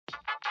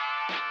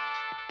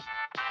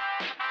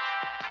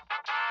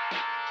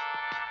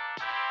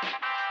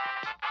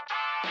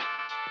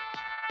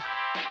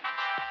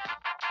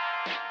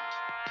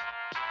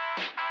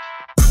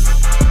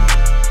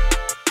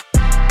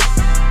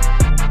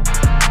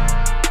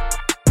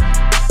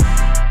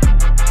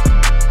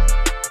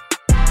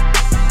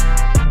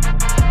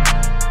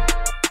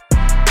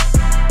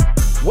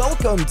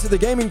Welcome to the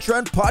Gaming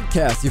Trend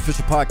Podcast, the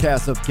official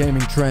podcast of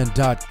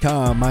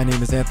GamingTrend.com. My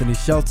name is Anthony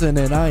Shelton,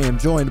 and I am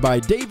joined by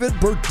David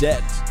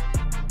Burdett.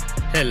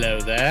 Hello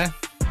there.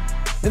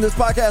 In this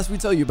podcast, we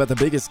tell you about the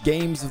biggest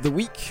games of the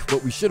week,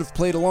 what we should have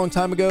played a long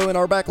time ago in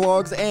our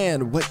backlogs,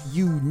 and what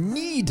you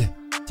need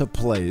to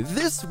play.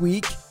 This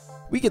week,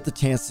 we get the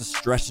chance to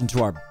stretch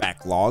into our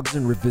backlogs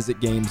and revisit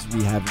games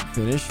we haven't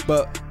finished,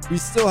 but we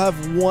still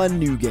have one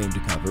new game to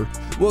cover.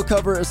 We'll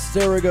cover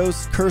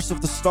Asterigos, Curse of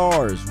the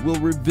Stars.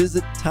 We'll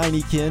revisit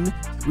Tinykin.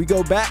 We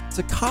go back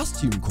to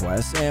Costume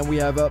Quest, and we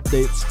have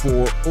updates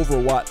for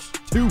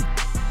Overwatch 2.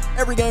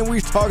 Every game we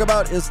talk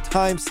about is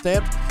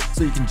time-stamped,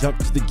 so you can jump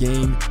to the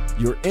game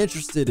you're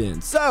interested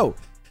in. So,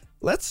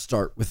 let's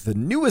start with the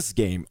newest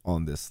game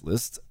on this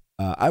list.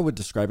 I would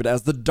describe it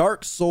as the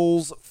Dark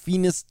Souls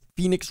Phoenix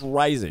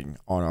Rising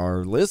on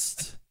our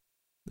list.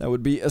 That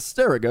would be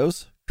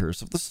Asterigos,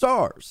 Curse of the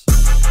Stars.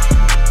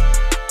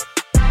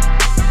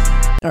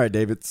 All right,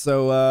 David.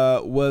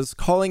 So, was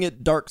calling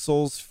it Dark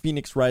Souls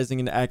Phoenix Rising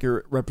an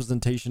accurate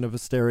representation of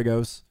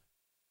Asterigos?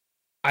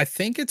 I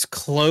think it's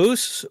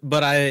close,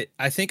 but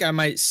I think I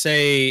might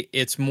say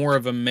it's more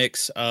of a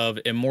mix of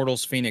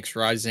Immortals Phoenix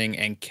Rising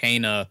and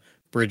Kena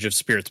Bridge of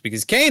Spirits,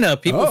 because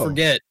Kena, people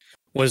forget,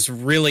 was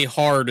really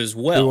hard as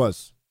well. It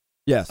was.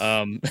 Yes.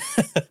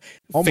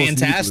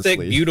 Fantastic,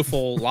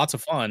 beautiful, lots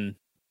of fun.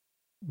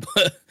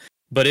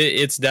 But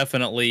it's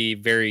definitely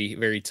very,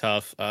 very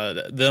tough.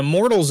 The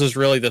Immortals is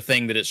really the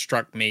thing that it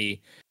struck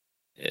me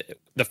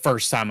the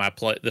first time I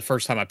picked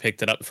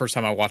it up, the first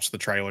time I watched the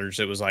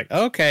trailers. It was like,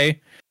 okay,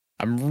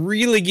 I'm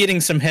really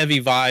getting some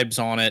heavy vibes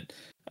on it.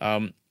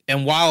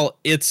 And while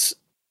it's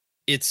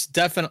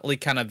definitely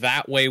kind of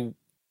that way,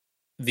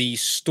 the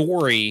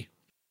story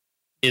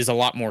is a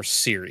lot more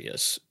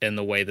serious in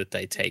the way that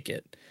they take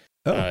it.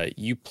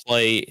 You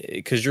play,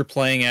 because you're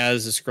playing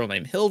as this girl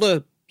named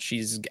Hilda.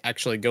 She's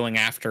actually going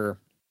after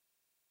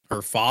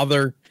her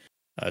father,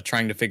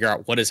 trying to figure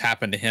out what has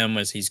happened to him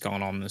as he's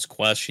gone on this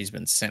quest. She's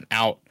been sent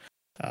out,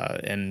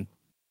 and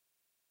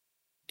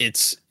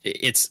it's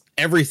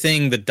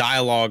everything. The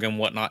dialogue and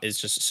whatnot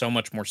is just so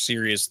much more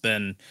serious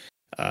than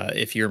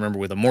if you remember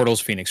with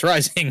Immortals Phoenix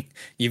Rising.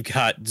 You've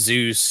got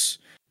Zeus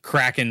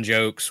cracking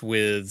jokes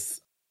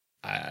with,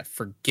 I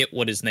forget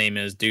what his name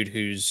is, dude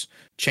who's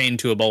chained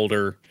to a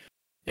boulder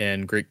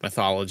in Greek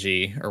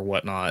mythology or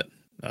whatnot.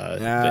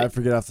 I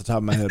forget off the top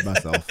of my head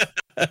myself.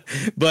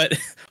 But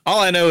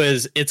all I know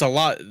is it's a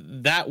lot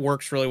that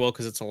works really well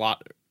because it's a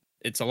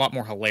lot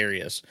more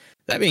hilarious.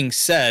 That being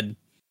said,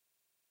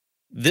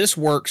 this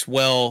works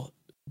well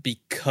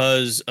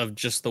because of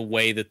just the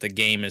way that the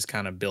game is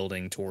kind of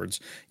building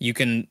towards. You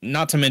can,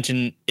 not to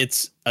mention,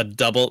 this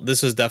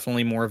is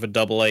definitely more of a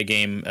AA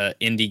game,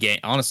 indie game.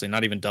 Honestly,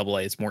 not even AA,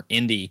 it's more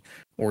indie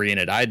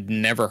oriented. I'd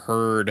never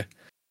heard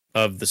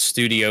of the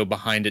studio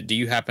behind it. Do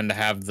you happen to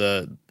have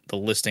the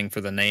listing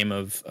for the name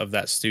of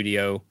that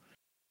studio?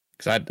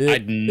 Because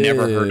I'd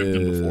never heard of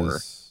them before.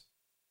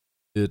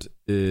 It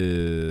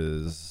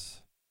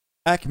is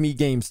Acme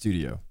Game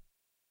Studio.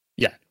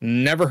 Yeah,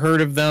 never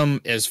heard of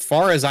them. As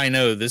far as I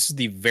know, this is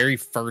the very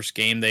first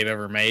game they've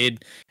ever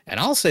made. And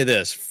I'll say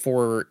this,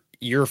 for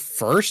your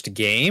first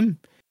game,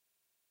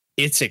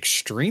 it's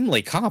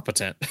extremely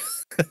competent.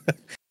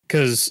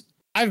 Because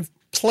I've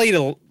played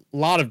a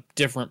lot of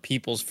different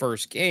people's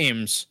first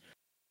games,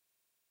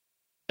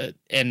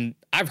 and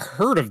I've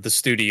heard of the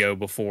studio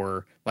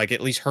before, like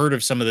at least heard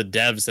of some of the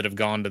devs that have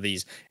gone to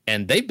these,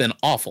 and they've been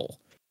awful.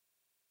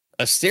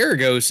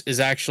 Asterigos is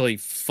actually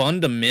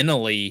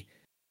fundamentally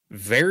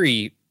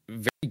very,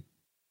 very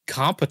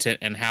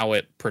competent in how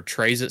it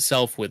portrays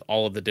itself with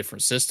all of the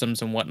different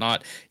systems and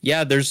whatnot.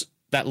 Yeah, there's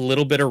that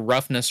little bit of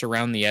roughness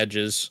around the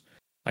edges.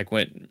 Like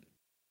when,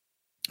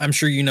 I'm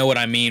sure you know what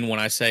I mean when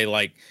I say,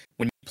 like,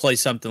 when you play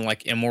something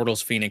like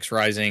Immortals Phoenix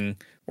Rising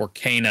or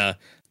Kena,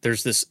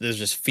 there's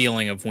this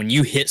feeling of when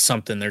you hit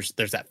something, there's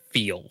that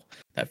feel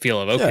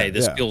of, okay,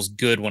 this feels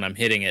good when I'm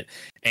hitting it.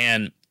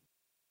 And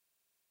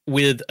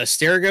with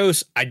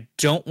Asterigos, I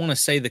don't want to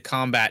say the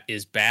combat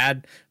is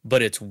bad,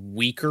 but it's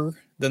weaker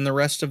than the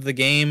rest of the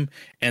game,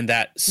 and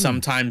that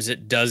sometimes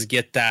it does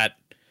get that,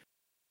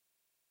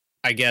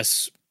 I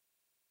guess,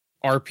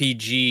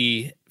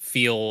 RPG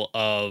feel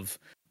of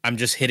I'm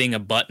just hitting a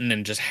button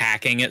and just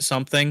hacking at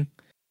something,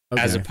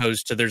 as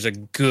opposed to there's a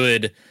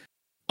good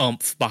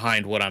oomph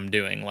behind what I'm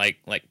doing. Like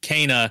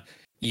Kena,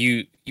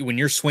 you when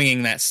you're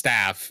swinging that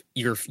staff,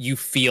 you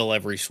feel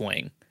every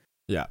swing.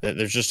 Yeah,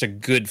 there's just a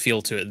good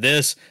feel to it.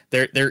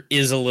 There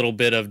is a little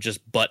bit of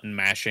just button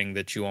mashing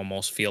that you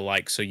almost feel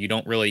like, so you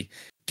don't really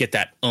get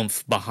that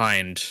oomph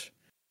behind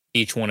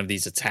each one of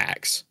these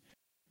attacks.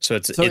 So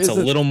it's a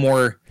little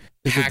more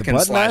hack and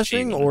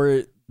slashing,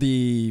 or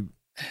the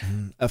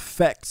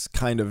effects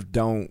kind of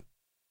don't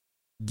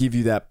give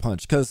you that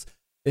punch. Because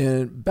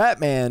in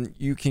Batman,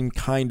 you can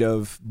kind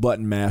of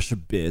button mash a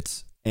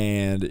bit.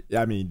 And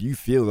I mean, you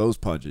feel those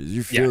punches,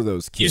 you feel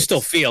those kicks. You still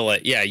feel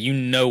it. Yeah, you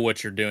know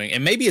what you're doing.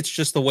 And maybe it's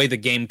just the way the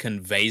game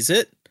conveys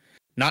it.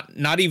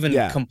 Not even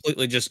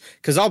completely just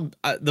because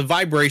the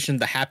vibration,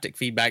 the haptic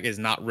feedback is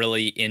not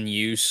really in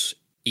use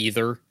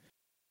either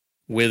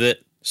with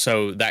it.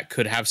 So that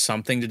could have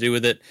something to do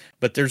with it.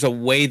 But there's a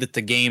way that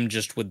the game,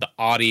 just with the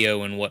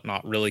audio and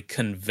whatnot, really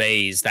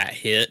conveys that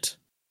hit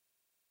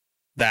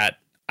that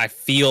I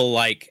feel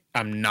like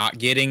I'm not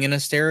getting in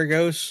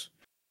Asterigos.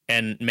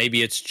 And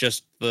maybe it's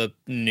just the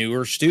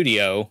newer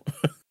studio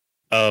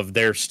of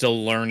they're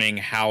still learning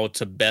how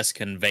to best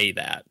convey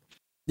that.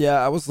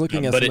 Yeah, I was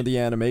looking at But some of the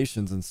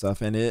animations and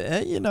stuff, and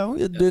it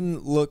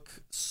didn't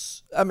look.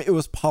 I mean, it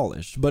was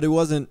polished, but it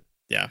wasn't.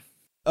 Yeah.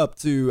 Up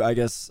to, I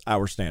guess,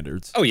 our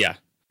standards. Oh yeah,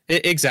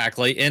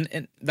 exactly.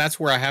 And that's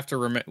where I have to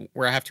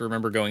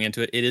remember going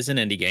into it. It is an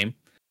indie game.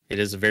 It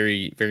is a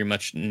very, very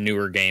much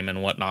newer game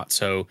and whatnot.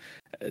 So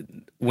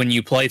when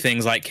you play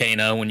things like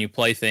Kena, when you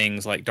play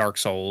things like Dark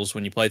Souls,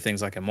 when you play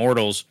things like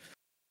Immortals,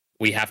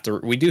 we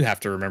do have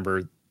to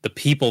remember the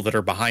people that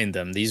are behind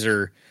them. These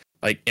are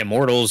like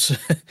Immortals.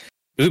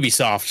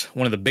 Ubisoft,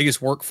 one of the biggest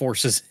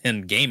workforces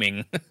in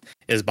gaming,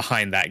 is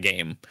behind that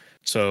game.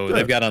 So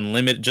They've got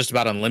just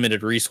about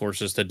unlimited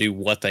resources to do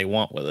what they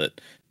want with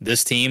it.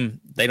 This team,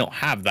 they don't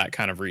have that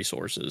kind of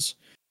resources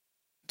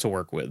to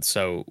work with.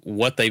 So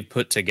what they've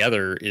put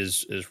together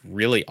is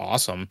really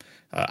awesome.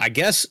 I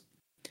guess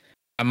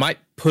I might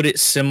put it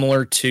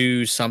similar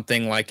to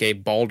something like a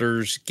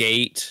Baldur's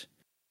Gate,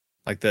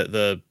 like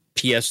the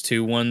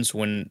PS2 ones,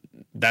 when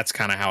that's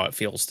kind of how it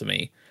feels to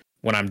me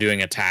when I'm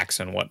doing attacks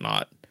and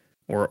whatnot,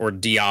 or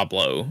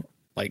Diablo.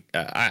 Like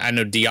I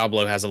know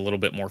Diablo has a little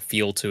bit more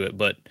feel to it,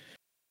 but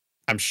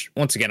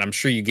once again, I'm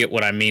sure you get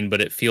what I mean,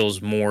 but it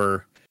feels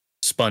more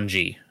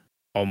spongy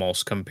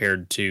almost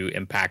compared to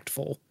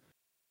impactful.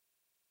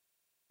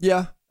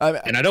 Yeah.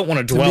 And I don't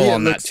want to dwell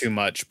on that too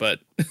much, but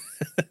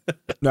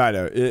no, I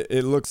know.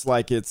 It looks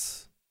like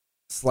it's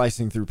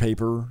slicing through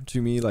paper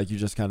to me, like you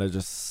just kind of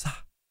just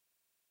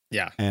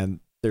yeah. And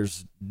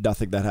there's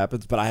nothing that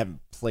happens, but I haven't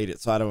played it,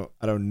 so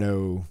I don't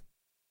know.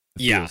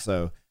 Yeah.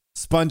 So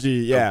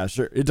spongy, yeah,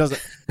 sure. It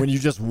doesn't when you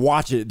just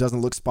watch it, it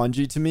doesn't look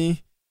spongy to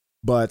me,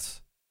 but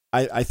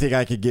I think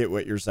I could get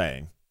what you're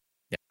saying.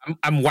 Yeah,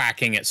 I'm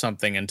whacking at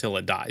something until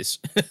it dies.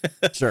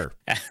 Sure.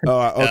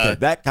 Oh, okay.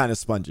 That kind of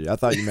spongy. I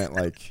thought you meant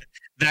like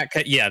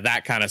that. Yeah,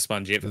 that kind of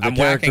spongy. If I'm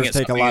whacking at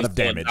something, take a lot of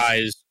damage.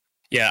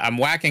 Yeah, I'm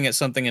whacking at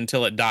something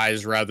until it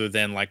dies, rather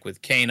than like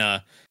with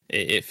Kena.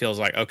 It feels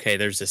like, okay,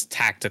 there's this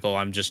tactical.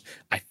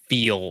 I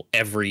feel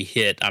every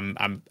hit.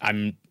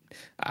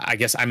 I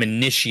guess I'm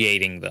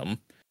initiating them.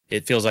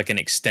 It feels like an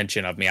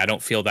extension of me. I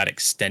don't feel that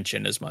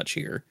extension as much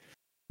here.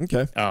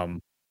 Okay.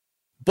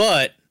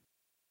 But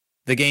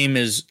the game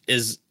is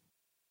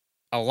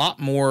a lot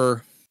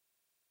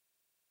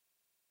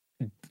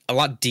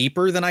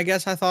deeper than I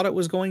guess I thought it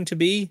was going to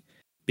be,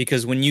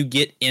 because when you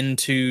get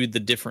into the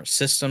different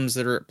systems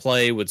that are at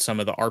play with some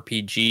of the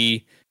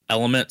RPG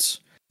elements,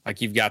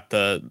 like you've got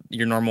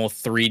your normal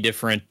 3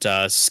 different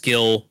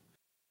skill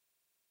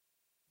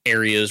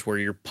areas where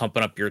you're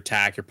pumping up your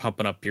attack, you're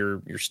pumping up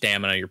your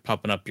stamina, you're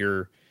pumping up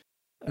your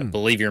I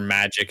believe your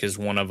magic is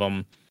one of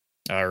them,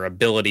 or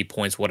ability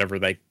points, whatever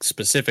they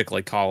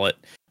specifically call it.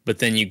 But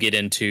then you get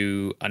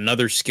into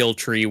another skill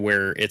tree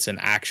where it's an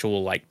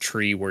actual like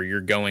tree where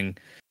you're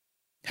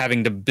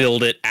having to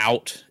build it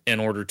out in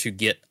order to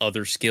get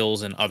other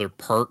skills and other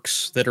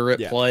perks that are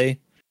at play.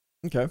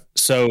 Okay.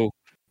 So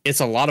it's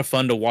a lot of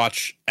fun to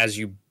watch as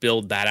you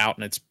build that out,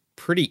 and it's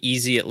pretty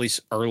easy, at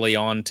least early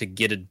on, to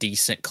get a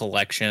decent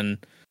collection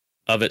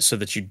of it so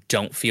that you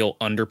don't feel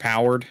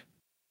underpowered.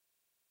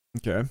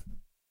 Okay.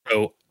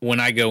 So when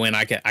I go in,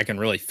 I can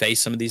really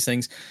face some of these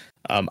things.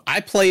 I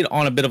played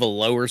on a bit of a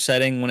lower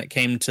setting when it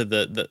came to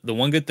the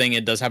one good thing.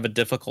 It does have a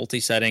difficulty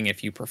setting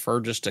if you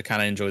prefer just to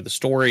kind of enjoy the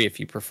story, if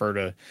you prefer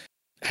to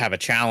have a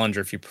challenge,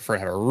 or if you prefer to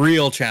have a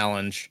real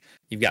challenge.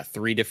 You've got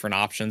 3 different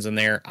options in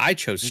there. I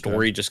chose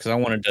story just because I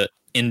wanted to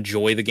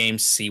enjoy the game,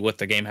 see what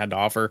the game had to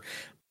offer.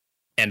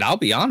 And I'll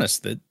be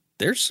honest, that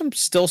there's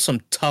still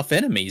some tough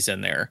enemies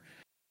in there.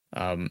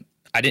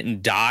 I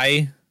didn't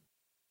die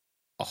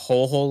a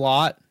whole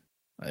lot.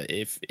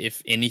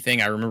 If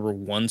anything, I remember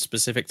one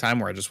specific time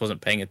where I just wasn't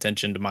paying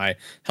attention to my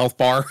health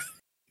bar.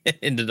 It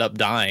ended up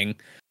dying.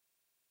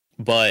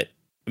 But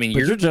I mean,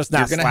 you're just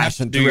not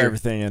slashing through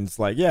everything, and it's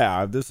like,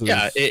 this is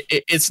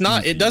it's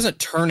not. It doesn't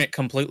turn it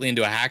completely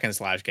into a hack and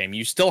slash game.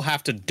 You still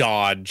have to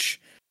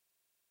dodge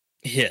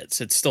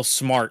hits. It's still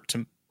smart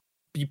to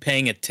be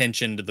paying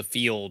attention to the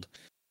field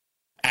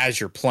as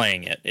you're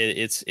playing it.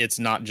 It's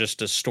not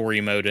just a story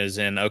mode as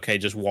in, okay,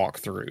 just walk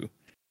through.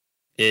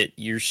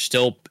 You're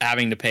still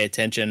having to pay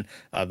attention.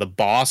 The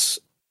boss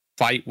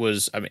fight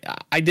was, I mean,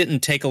 I didn't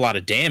take a lot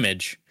of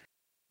damage,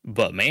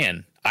 but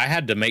man, I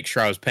had to make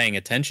sure I was paying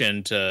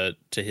attention to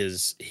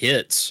his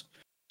hits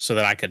so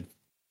that I could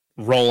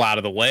roll out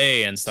of the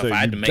way and stuff. So I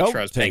had to make sure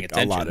I was paying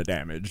attention. A lot of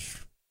damage.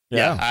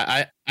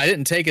 Yeah, I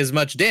didn't take as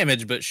much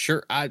damage, but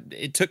sure,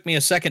 it took me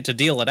a second to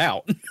deal it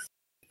out.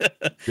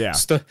 Yeah.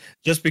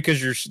 Just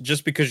because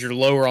you're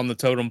lower on the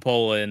totem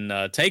pole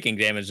and taking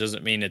damage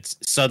doesn't mean it's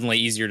suddenly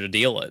easier to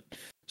deal it.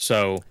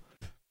 So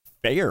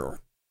fair.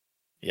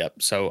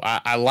 Yep. So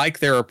I like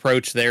their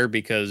approach there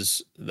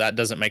because that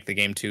doesn't make the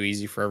game too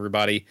easy for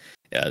everybody.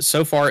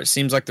 So far, it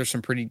seems like there's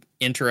some pretty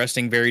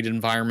interesting, varied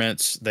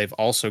environments. They've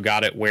also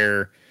got it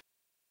where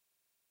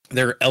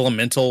there are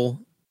elemental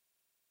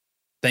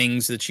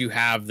things that you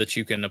have that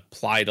you can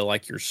apply to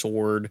like your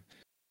sword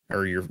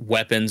or your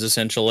weapons,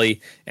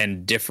 essentially,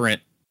 and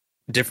different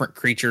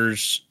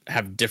creatures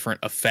have different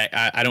effect.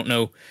 I don't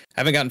know.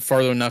 I haven't gotten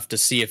farther enough to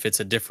see if it's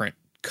a different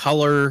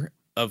color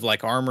of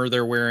like armor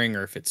they're wearing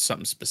or if it's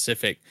something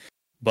specific.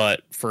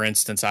 But for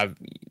instance,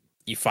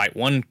 you fight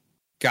one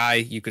guy,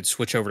 you could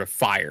switch over to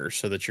fire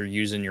so that you're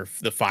using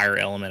the fire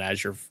element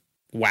as you're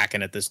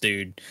whacking at this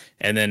dude.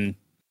 And then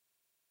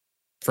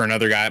for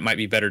another guy, it might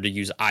be better to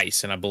use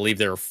ice. And I believe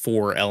there are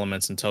 4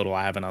 elements in total.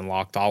 I haven't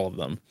unlocked all of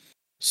them.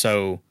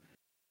 So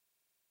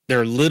there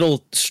are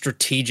little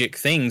strategic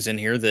things in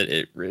here that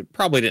it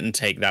probably didn't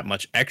take that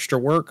much extra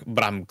work,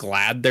 but I'm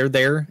glad they're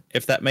there,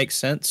 if that makes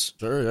sense.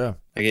 Sure, yeah.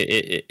 Like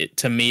it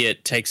to me,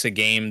 it takes a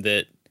game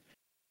that,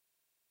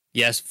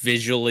 yes,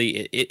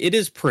 visually it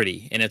is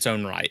pretty in its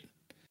own right.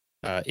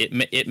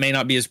 It may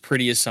not be as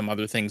pretty as some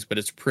other things, but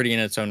it's pretty in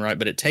its own right.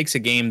 But it takes a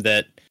game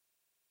that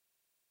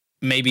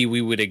maybe we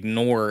would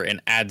ignore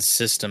and add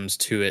systems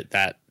to it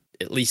that,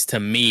 at least to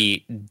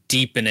me,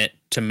 deepen it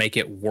to make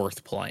it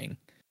worth playing.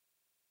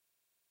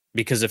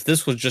 Because if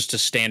this was just a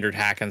standard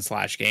hack and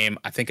slash game,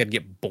 I think I'd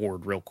get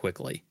bored real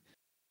quickly.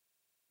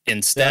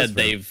 Instead,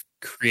 they've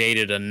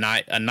created a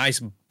nice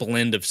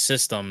blend of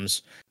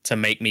systems to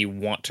make me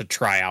want to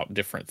try out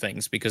different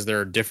things because there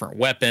are different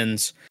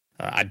weapons.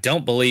 I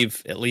don't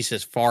believe, at least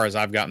as far as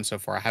I've gotten so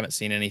far, I haven't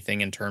seen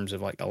anything in terms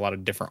of like a lot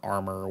of different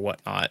armor or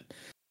whatnot.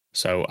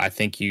 So I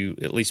think you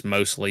at least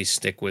mostly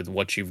stick with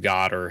what you've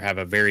got or have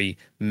a very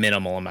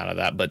minimal amount of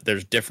that. But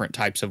there's different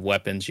types of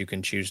weapons you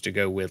can choose to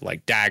go with,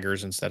 like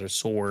daggers instead of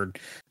sword,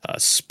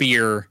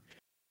 spear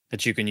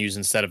that you can use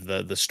instead of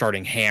the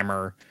starting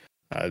hammer.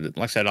 Like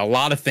I said, a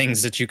lot of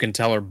things that you can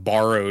tell are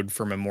borrowed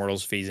from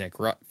Immortals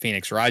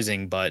Phoenix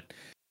Rising. But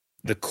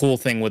the cool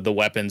thing with the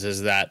weapons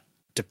is that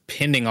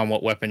depending on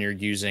what weapon you're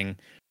using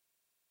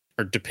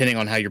or depending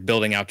on how you're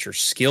building out your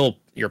skill,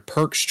 your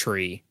perks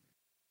tree,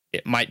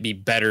 it might be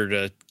better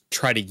to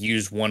try to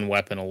use one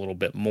weapon a little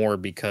bit more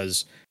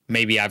because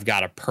maybe I've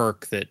got a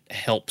perk that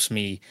helps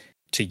me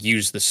to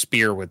use the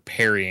spear with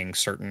parrying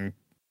certain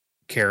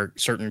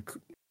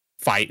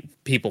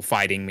people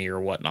fighting me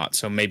or whatnot.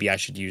 So maybe I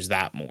should use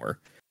that more.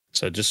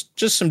 So just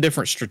some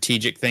different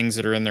strategic things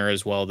that are in there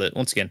as well that,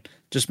 once again,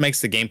 just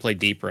makes the gameplay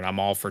deeper, and I'm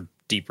all for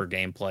deeper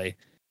gameplay.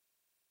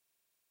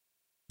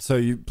 So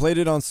you played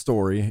it on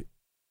story.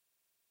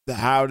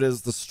 How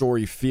does the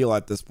story feel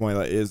at this point?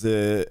 Like, is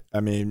it, I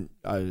mean,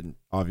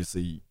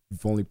 obviously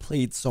you've only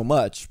played so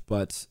much,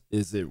 but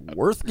is it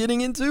worth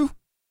getting into?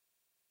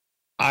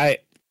 I'm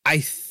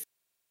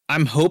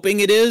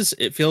hoping it is.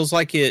 It feels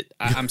like it.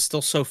 I'm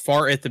still so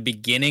far at the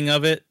beginning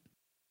of it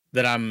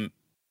that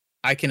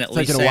I can at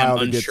least say I'm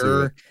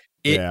unsure.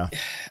 Yeah.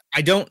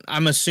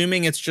 I'm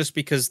assuming it's just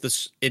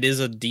because it is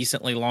a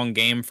decently long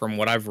game from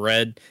what I've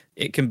read.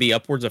 It can be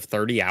upwards of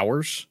 30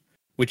 hours.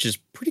 Which is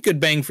pretty good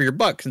bang for your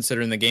buck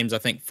considering the game's, I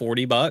think,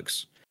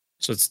 $40.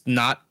 So it's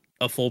not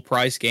a full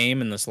price game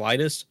in the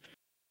slightest.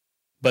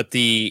 But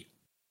the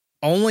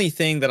only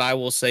thing that I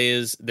will say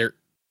is there,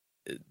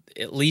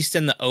 at least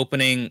in the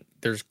opening,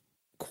 there's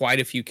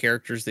quite a few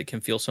characters that can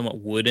feel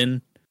somewhat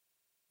wooden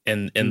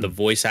in the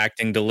voice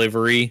acting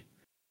delivery.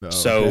 Okay.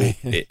 So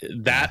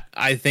that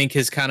I think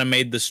has kind of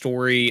made the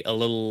story a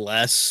little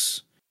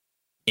less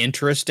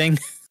interesting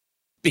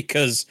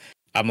because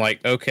I'm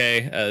like,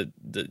 okay,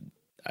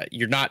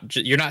 you're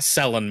not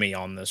selling me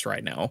on this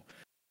right now.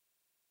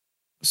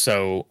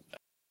 So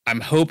I'm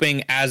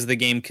hoping as the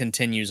game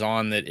continues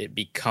on that it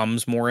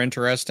becomes more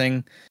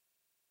interesting.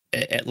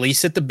 At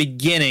least at the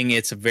beginning,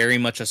 it's very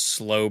much a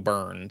slow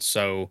burn.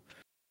 So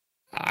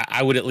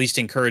I would at least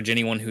encourage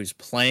anyone who's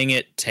playing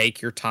it, take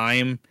your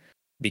time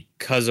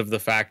because of the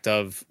fact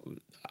of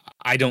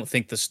I don't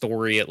think the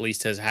story at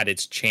least has had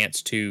its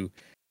chance to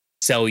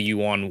sell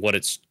you on what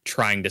it's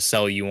trying to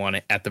sell you on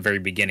at the very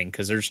beginning,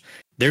 because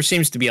there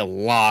seems to be a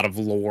lot of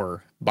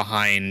lore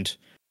behind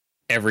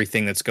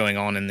everything that's going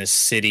on in this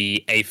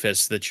city,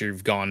 Aphis, that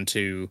you've gone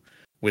to.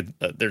 With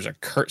there's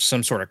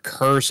some sort of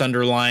curse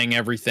underlying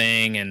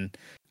everything, and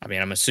I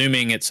mean, I'm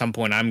assuming at some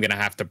point I'm going to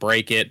have to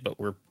break it, but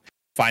we're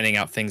finding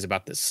out things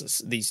about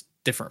these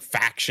different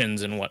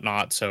factions and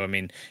whatnot. So I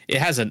mean, it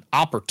has an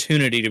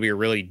opportunity to be a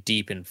really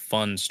deep and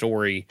fun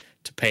story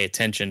to pay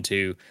attention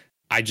to.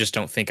 I just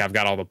don't think I've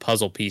got all the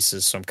puzzle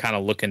pieces, so I'm kind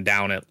of looking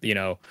down at,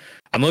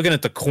 I'm looking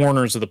at the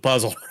corners of the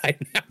puzzle right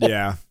now.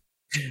 Yeah.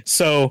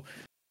 So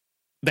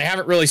they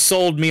haven't really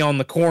sold me on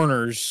the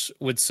corners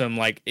with some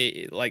like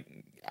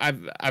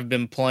I've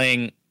been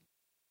playing.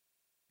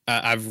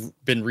 I've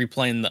been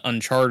replaying the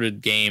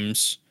Uncharted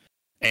games,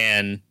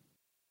 and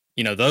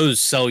those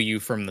sell you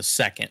from the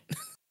second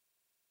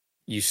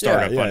you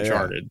start up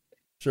Uncharted. Yeah.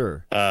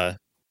 Sure. But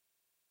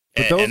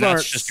those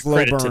aren't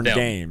slow burn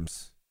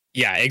games.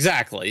 Yeah,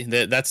 exactly.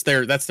 That's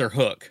their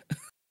hook.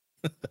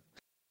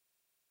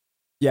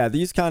 Yeah,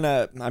 these kind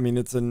of, I mean,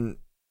 it's an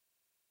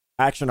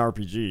action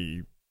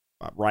RPG,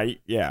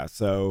 right? Yeah,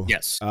 so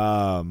Yes,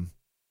 um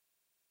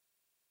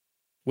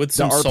with the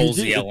some RPG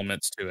Soulsy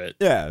elements to it.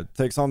 yeah, it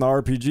takes on the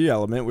RPG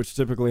element, which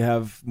typically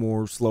have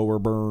more slower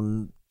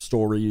burn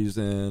stories,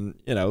 and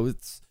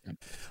it's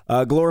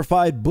a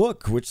glorified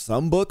book, which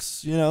some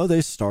books,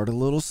 they start a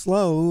little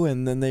slow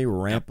and then they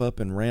ramp up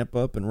and ramp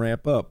up and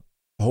ramp up.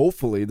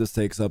 Hopefully this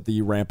takes up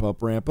the ramp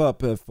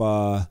up if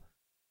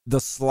the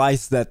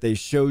slice that they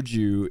showed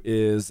you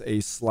is a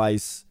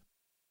slice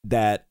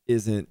that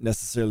isn't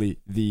necessarily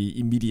the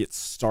immediate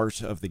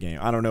start of the game.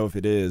 I don't know if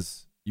it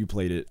is. You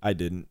played it, I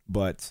didn't,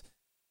 but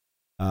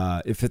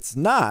if it's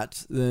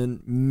not,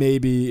 then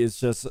maybe it's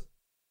just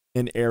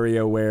an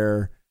area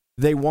where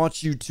they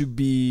want you to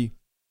be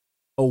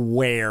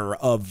aware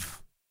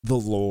of the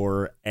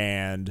lore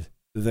and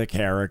the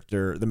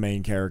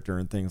main character,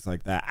 and things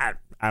like that.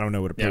 I don't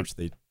know what approach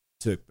they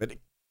took, but it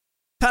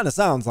kind of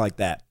sounds like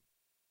that.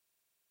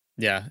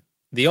 Yeah.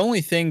 The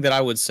only thing that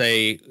I would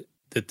say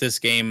that this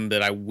game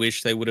that I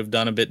wish they would have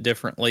done a bit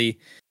differently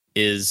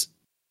is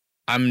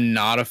I'm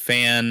not a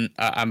fan.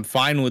 I'm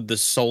fine with the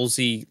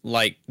Soulsy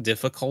like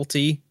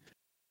difficulty,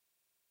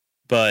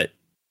 but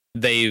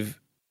they've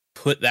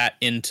put that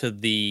into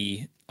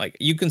the like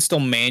you can still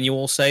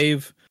manual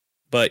save,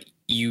 but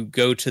you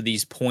go to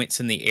these points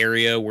in the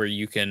area where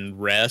you can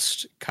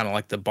rest, kind of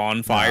like the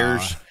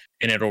bonfires,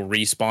 and it'll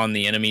respawn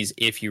the enemies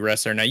if you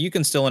rest there. Now you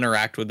can still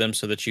interact with them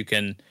so that you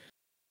can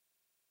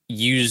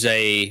use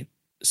a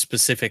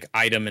specific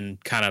item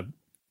and kind of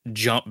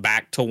jump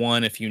back to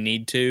one if you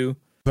need to.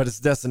 But it's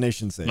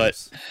destination saves.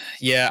 But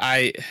yeah,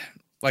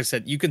 like I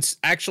said, you can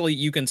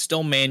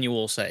still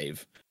manual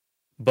save,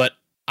 but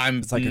I'm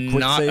it's like a quick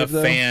not save,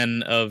 a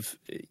fan of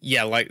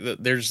like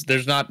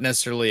there's not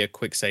necessarily a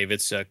quick save.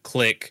 It's a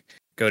click,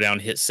 go down,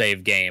 hit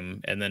save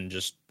game, and then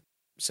just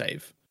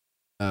save.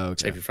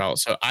 Okay. Save your file.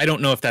 So I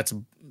don't know if that's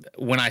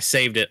when I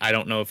saved it. I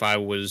don't know if I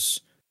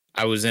was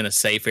in a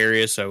safe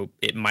area, so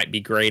it might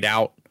be grayed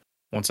out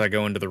once I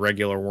go into the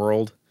regular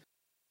world.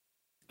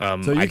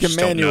 So you can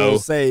manual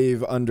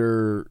save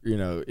under,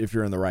 if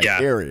you're in the right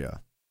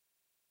area.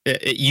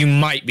 You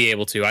might be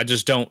able to. I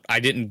just don't. I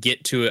didn't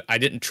get to it. I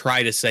didn't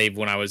try to save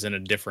when I was in a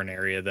different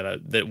area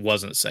that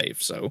wasn't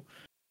safe. So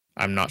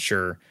I'm not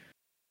sure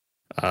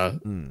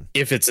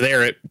if it's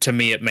there. To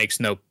me, it makes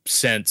no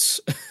sense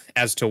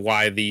as to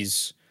why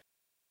these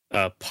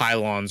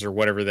pylons or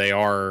whatever they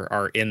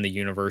are in the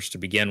universe to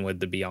begin with.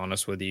 To be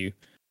honest with you,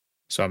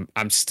 so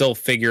I'm still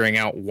figuring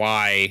out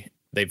why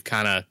they've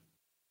kind of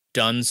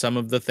done some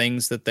of the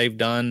things that they've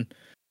done.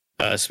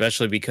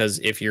 Especially because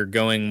if you're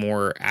going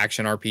more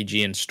action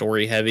RPG and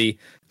story heavy,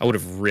 I would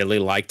have really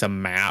liked a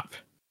map,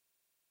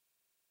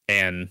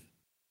 and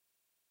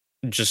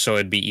just so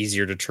it'd be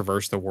easier to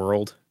traverse the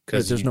world.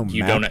 Because there's no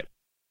you map?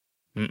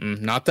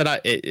 don't. Not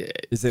that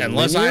Is it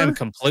unless linear? I am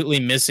completely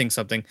missing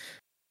something.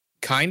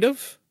 Kind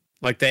of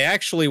like they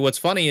actually. What's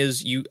funny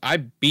is I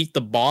beat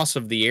the boss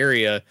of the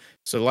area.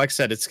 So like I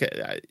said, it's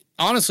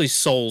honestly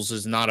Souls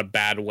is not a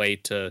bad way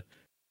to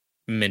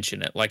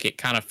mention it. Like it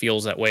kind of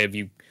feels that way if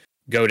you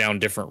go down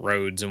different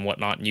roads and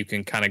whatnot, and you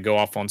can kind of go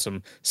off on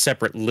some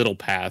separate little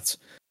paths.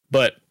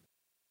 But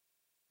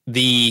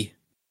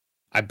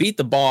I beat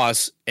the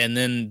boss, and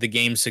then the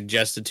game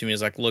suggested to me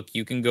is like, look,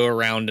 you can go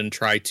around and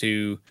try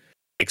to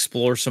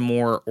explore some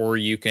more, or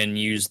you can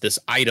use this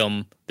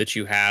item that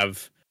you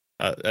have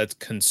that's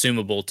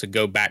consumable to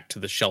go back to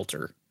the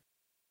shelter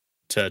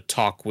to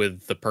talk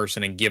with the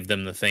person and give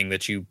them the thing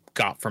that you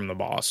got from the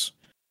boss.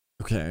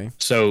 Okay.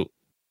 So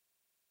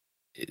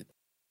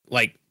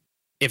like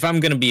if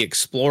I'm going to be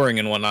exploring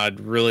and whatnot, I'd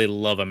really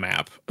love a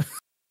map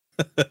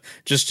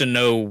just to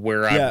know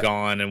where I've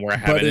gone and where I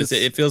haven't.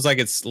 It feels like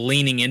it's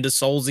leaning into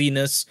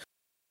soulsiness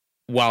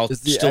while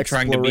still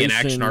trying to be an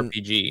action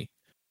RPG.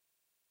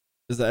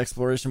 Is the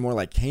exploration more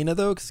like Kena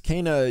though? Because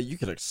Kena, you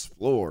could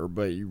explore,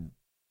 but you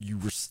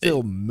were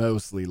still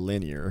mostly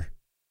linear.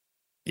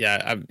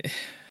 Yeah,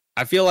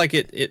 I feel like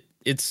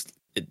it's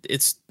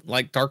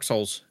like Dark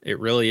Souls. It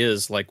really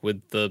is, like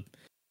with the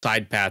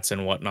side paths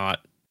and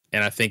whatnot.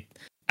 And I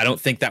don't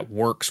think that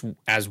works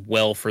as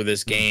well for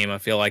this game. I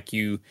feel like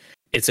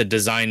it's a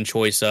design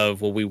choice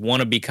of, well, we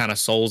want to be kind of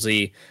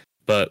soulsy,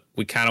 but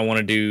we kind of want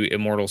to do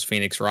Immortals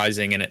Phoenix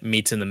Rising, and it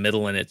meets in the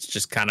middle, and it's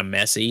just kind of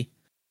messy.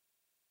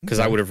 Because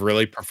I would have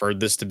really preferred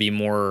this to be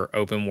more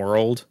open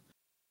world.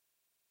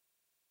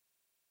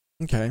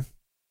 Okay.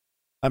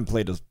 I haven't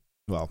played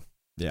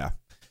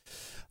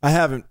I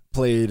haven't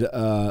played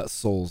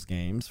Souls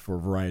games for a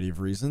variety of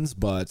reasons,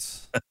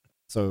 but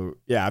so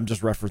yeah, I'm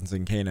just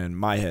referencing Kena in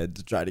my head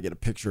to try to get a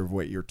picture of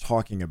what you're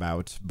talking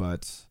about.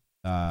 But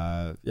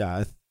yeah,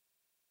 I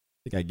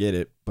think I get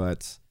it.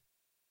 But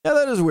yeah,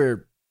 that is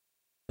weird.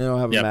 They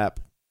don't have a map.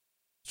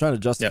 Trying to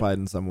justify it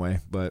in some way,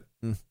 but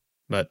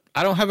But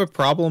I don't have a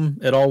problem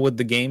at all with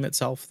the game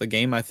itself. The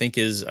game, I think,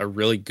 is a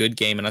really good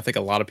game, and I think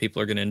a lot of people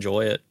are going to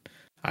enjoy it.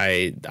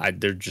 I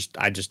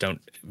just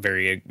don't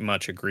very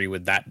much agree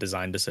with that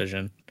design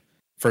decision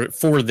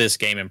for this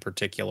game in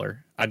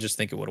particular. I just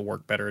think it would have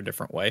worked better a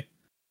different way.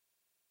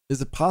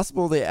 Is it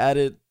possible they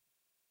added,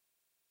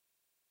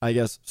 I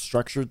guess,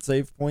 structured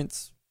save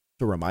points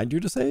to remind you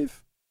to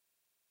save?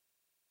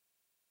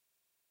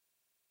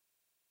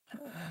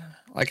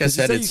 Like I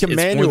said, it's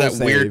more that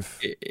save, weird.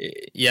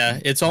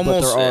 Yeah, it's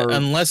almost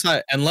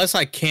unless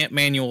I can't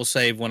manual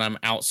save when I'm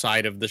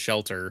outside of the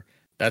shelter.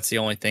 That's the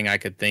only thing I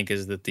could think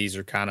is that these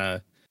are kind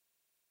of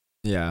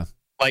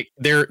like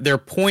they're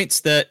points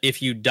that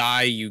if you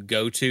die you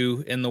go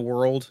to in the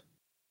world.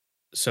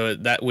 So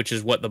that which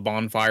is what the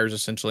bonfires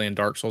essentially in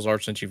Dark Souls are,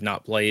 since you've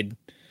not played.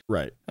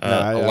 Right. A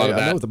lot of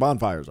that. I know what the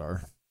bonfires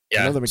are.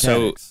 Yeah. I know the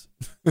mechanics.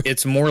 So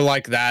it's more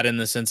like that in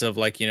the sense of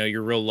like,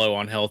 you're real low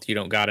on health. You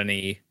don't got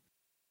any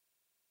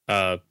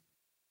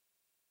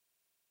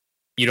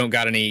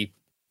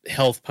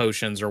health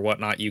potions or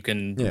whatnot. You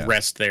can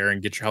rest there and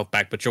get your health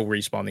back, but you'll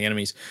respawn the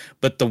enemies.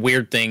 But the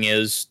weird thing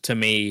is, to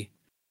me,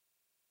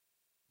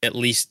 at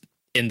least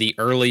in the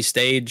early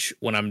stage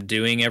when I'm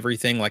doing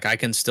everything, like I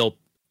can still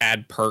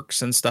add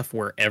perks and stuff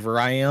wherever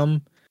I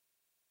am.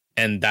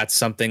 And that's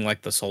something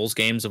like the Souls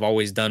games have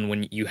always done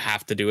when you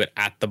have to do it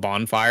at the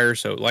bonfire.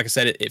 So like I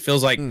said, it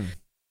feels like,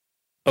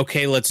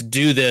 okay, let's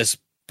do this,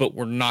 but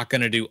we're not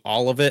going to do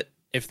all of it,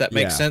 if that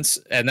makes sense.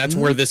 And that's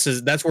where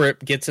that's where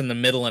it gets in the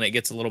middle and it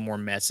gets a little more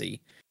messy.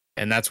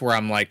 And that's where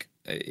I'm like,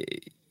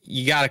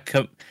 you got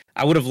to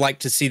I would have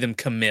liked to see them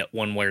commit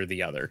one way or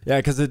the other. Yeah,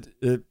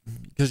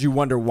 because you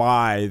wonder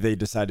why they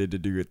decided to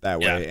do it that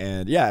way.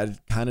 And it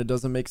kind of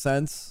doesn't make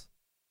sense.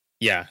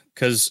 Yeah,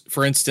 because,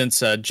 for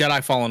instance,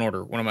 Jedi Fallen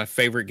Order, one of my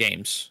favorite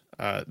games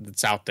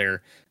that's out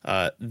there,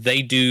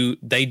 they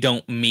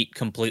don't meet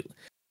completely.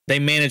 They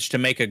managed to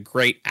make a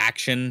great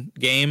action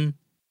game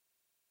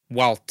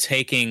while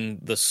taking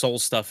the soul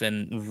stuff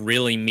and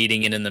really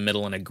meeting it in the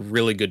middle in a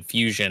really good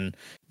fusion,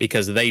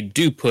 because they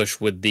do push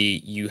with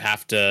you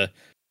have to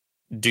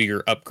do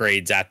your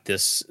upgrades at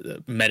this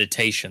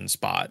meditation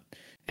spot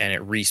and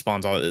it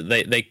respawns all.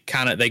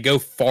 They go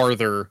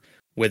farther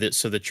with it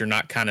so that you're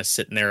not kind of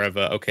sitting there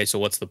okay, so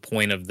what's the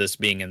point of this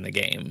being in the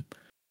game?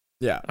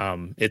 Yeah.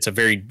 It's a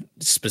very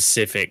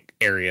specific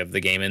area of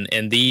the game,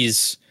 and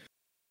these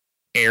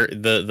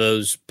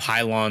those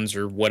pylons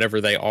or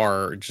whatever they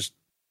are just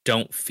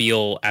don't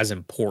feel as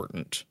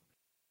important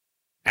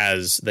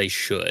as they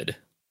should,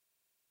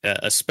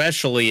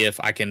 especially if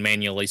I can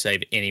manually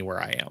save anywhere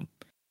I am.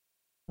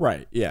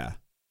 Right. Yeah.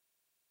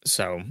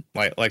 So,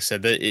 like I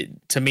said,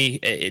 to me,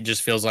 it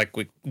just feels like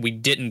we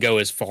didn't go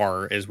as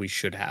far as we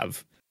should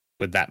have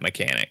with that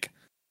mechanic.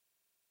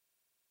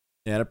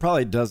 Yeah, and it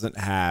probably doesn't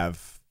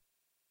have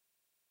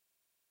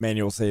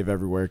manual save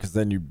everywhere, because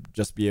then you'd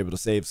just be able to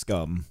save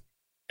scum.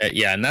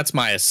 Yeah, and that's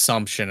my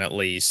assumption, at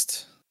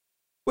least.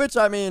 Which,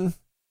 I mean,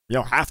 you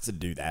don't have to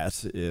do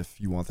that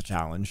if you want the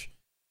challenge.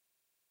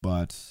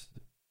 But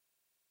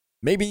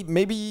maybe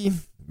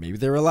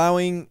they're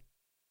allowing...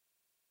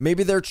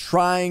 Maybe they're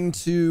trying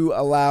to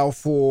allow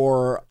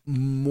for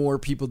more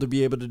people to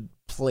be able to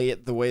play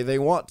it the way they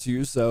want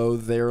to. So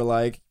they're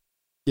like,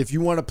 if you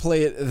want to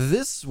play it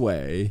this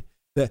way,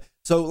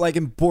 so like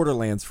in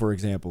Borderlands, for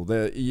example,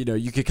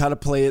 you could kind of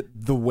play it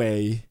the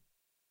way,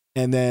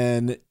 and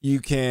then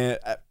you can.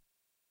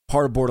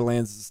 Part of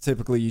Borderlands is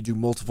typically you do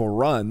multiple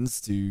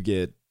runs to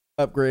get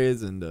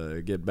upgrades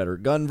and get better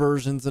gun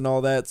versions and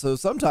all that. So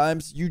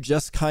sometimes you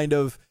just kind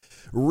of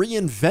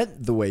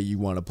reinvent the way you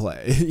want to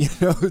play,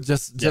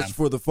 just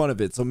for the fun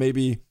of it. So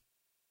maybe,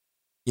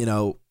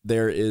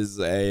 there is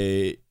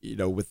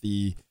with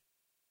the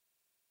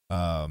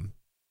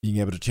being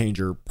able to change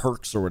your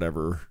perks or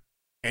whatever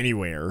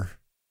anywhere,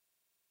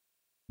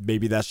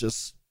 maybe that's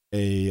just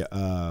a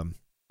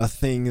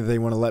thing they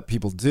want to let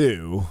people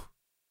do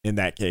in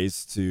that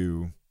case,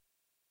 to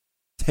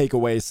take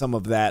away some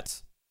of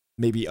that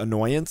maybe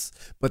annoyance.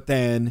 But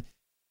then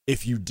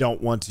if you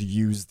don't want to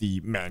use the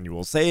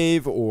manual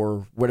save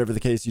or whatever the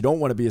case, you don't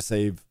want to be a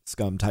save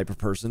scum type of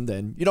person,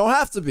 then you don't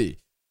have to be.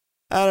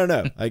 I don't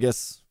know. I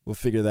guess we'll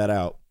figure that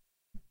out.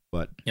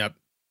 But yep,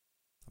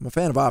 I'm a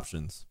fan of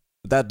options,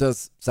 but that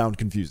does sound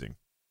confusing.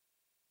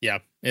 Yeah.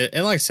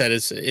 And like I said,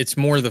 it's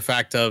more the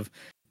fact of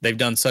they've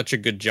done such a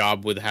good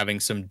job with having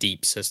some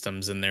deep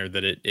systems in there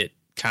that it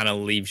kind of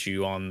leaves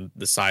you on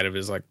the side of it,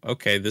 is like,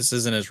 okay, this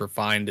isn't as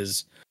refined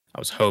as I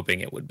was hoping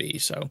it would be.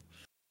 So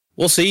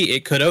we'll see.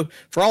 It could,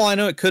 for all I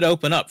know, it could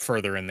open up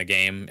further in the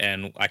game,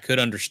 and I could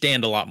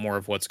understand a lot more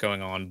of what's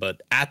going on.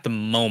 But at the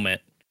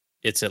moment,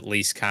 it's at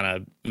least kind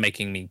of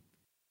making me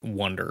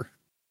wonder.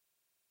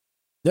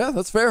 Yeah,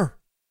 that's fair.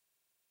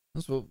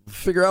 We'll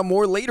figure out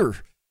more later.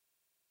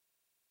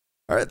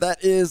 All right,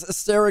 that is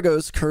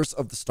Asterigos, Curse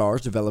of the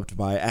Stars, developed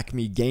by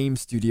Acme Game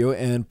Studio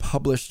and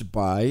published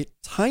by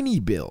Tiny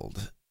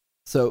Build.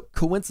 So,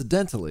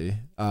 coincidentally,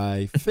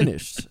 I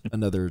finished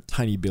another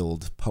Tiny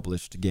Build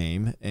published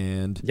game,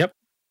 and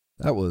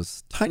that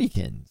was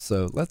Tinykin.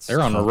 So,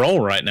 They're on a roll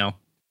right now.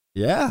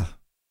 Yeah,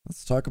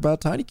 let's talk about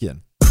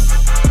Tinykin.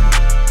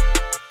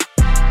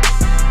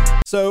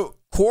 So,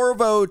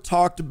 Corvo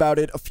talked about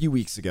it a few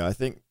weeks ago, I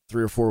think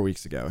 3 or 4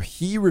 weeks ago.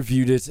 He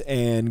reviewed it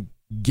and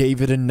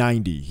gave it a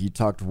 90. He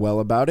talked well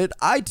about it.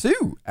 I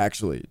too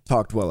actually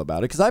talked well about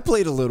it because I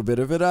played a little bit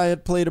of it. I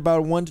had played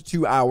about 1 to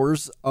 2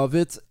 hours of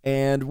it,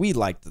 and we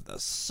liked the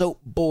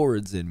soap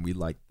boards and we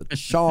liked the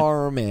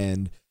charm,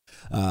 and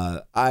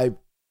I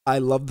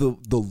love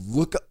the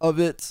look of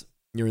it.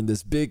 You're in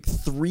this big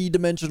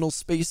 3-dimensional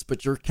space,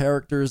 but your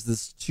character is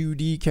this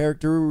 2D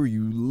character where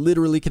you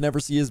literally can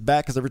never see his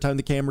back because every time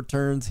the camera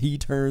turns, he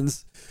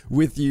turns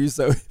with you.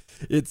 So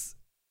it's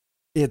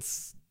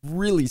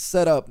really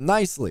set up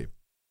nicely.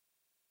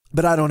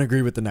 But I don't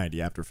agree with the 90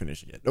 after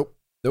finishing it. Nope.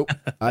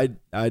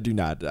 I do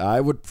not.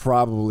 I would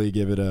probably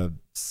give it a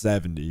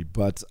 70.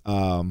 But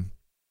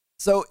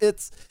so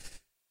it's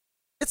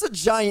a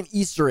giant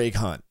Easter egg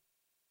hunt.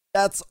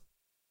 That's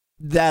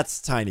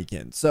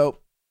Tinykin. So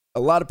a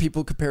lot of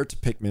people compare it to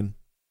Pikmin,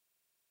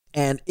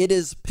 and it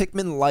is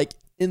Pikmin-like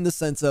in the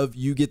sense of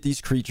you get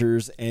these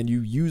creatures and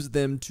you use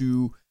them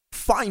to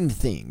find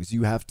things.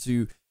 You have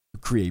to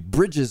create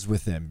bridges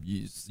with them.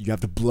 You have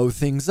to blow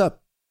things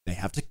up. They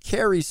have to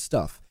carry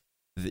stuff.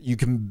 You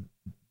can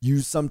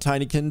use some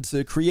Tinykin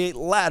to create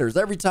ladders.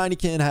 Every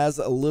Tinykin has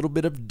a little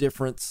bit of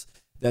difference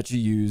that you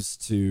use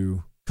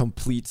to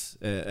complete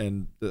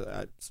and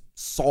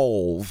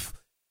solve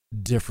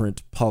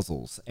different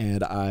puzzles.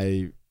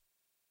 And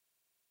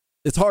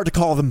it's hard to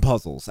call them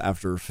puzzles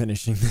after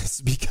finishing this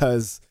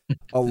because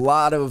a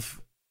lot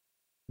of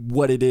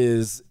what it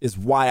is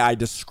why I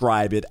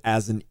describe it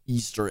as an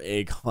Easter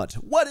egg hunt.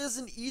 What is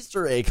an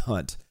Easter egg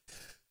hunt?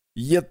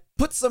 You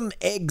put some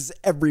eggs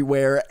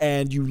everywhere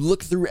and you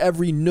look through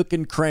every nook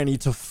and cranny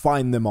to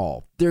find them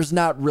all. There's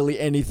not really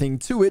anything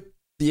to it.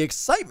 The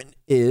excitement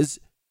is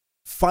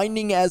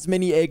finding as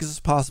many eggs as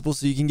possible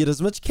so you can get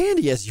as much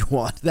candy as you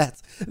want.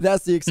 That's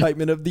the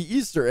excitement of the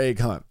Easter egg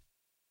hunt.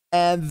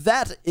 And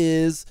that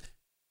is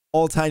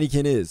all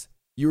Tinykin is.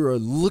 You're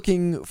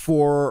looking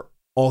for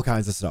all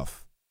kinds of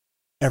stuff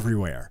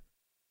everywhere.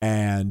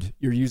 And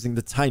you're using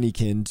the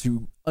Tinykin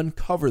to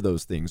uncover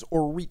those things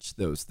or reach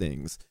those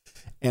things.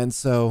 And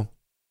so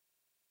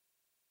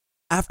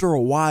after a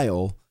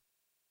while,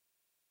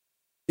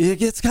 it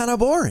gets kind of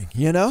boring,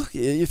 you know?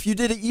 If you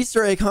did an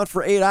Easter egg hunt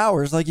for 8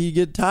 hours, like, you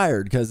get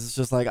tired because it's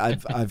just like,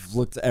 I've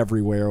looked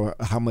everywhere.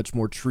 How much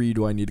more tree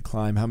do I need to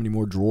climb? How many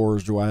more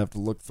drawers do I have to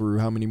look through?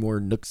 How many more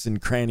nooks and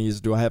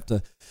crannies do I have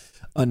to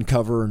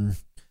uncover? And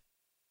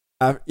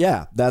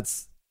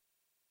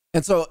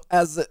and so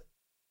as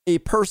a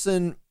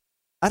person,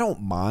 I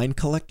don't mind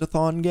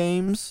collectathon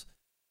games,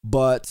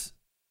 but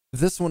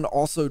this one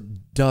also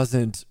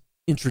doesn't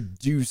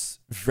introduce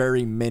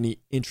very many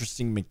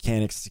interesting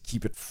mechanics to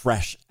keep it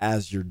fresh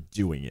as you're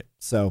doing it.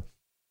 So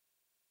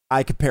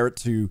I compare it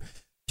to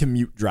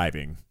commute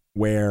driving,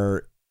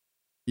 where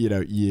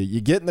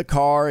you get in the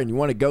car and you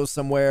want to go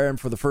somewhere, and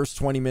for the first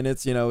 20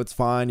 minutes, it's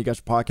fine. You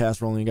got your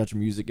podcast rolling, you got your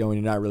music going,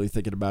 you're not really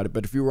thinking about it.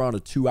 But if you were on a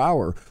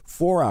 2-hour,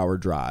 4-hour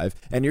drive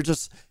and you're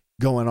just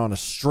going on a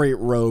straight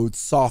road,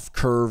 soft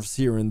curves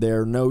here and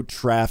there, no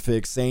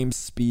traffic, same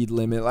speed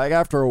limit, like,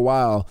 after a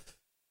while,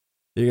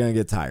 you're going to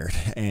get tired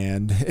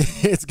and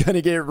it's going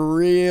to get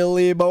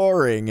really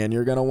boring, and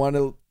you're going to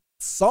want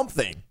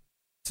something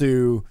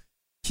to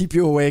keep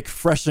you awake,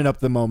 freshen up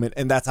the moment.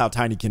 And that's how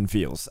Tinykin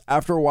feels.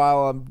 After a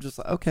while, I'm just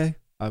like, okay,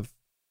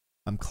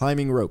 I'm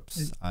climbing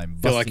ropes. I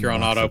feel like you're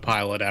on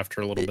autopilot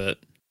after a little bit.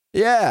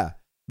 Yeah,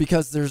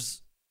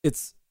 because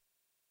it's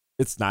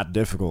not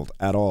difficult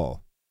at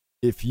all.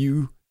 If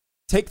you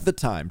take the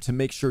time to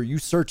make sure you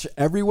search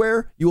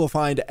everywhere, you will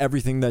find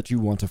everything that you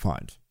want to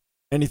find.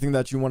 Anything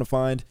that you want to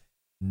find,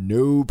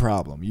 no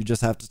problem. You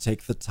just have to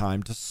take the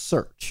time to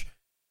search.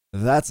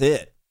 That's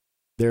it.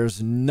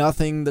 There's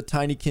nothing the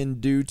Tinykin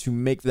do to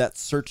make that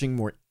searching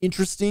more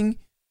interesting.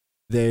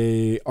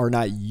 They are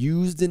not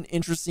used in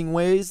interesting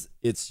ways.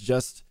 It's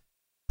just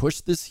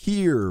push this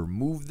here,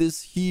 move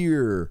this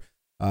here,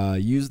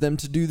 use them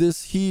to do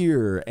this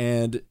here,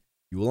 and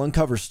you will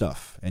uncover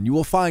stuff and you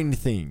will find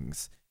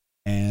things.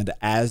 And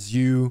as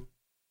you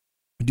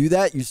do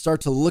that, you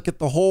start to look at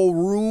the whole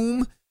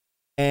room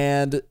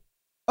and,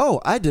 oh,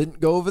 I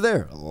didn't go over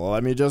there. Well,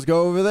 let me just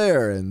go over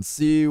there and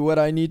see what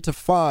I need to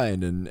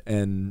find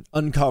and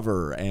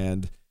uncover.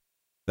 And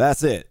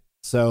that's it.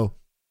 So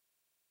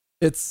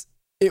it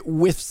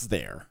whiffs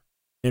there,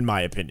 in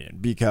my opinion,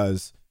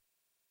 because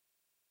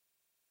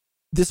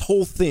this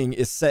whole thing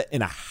is set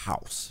in a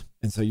house.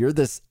 And so you're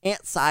this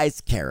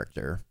ant-sized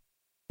character,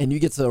 and you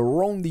get to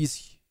roam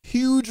these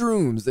huge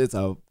rooms. It's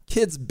a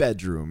kid's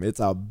bedroom. It's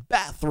a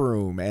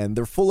bathroom. And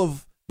they're full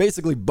of,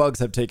 basically, bugs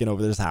have taken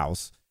over this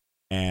house.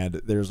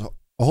 And there's a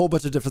whole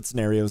bunch of different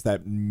scenarios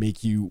that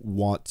make you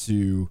want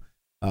to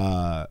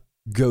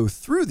go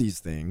through these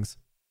things.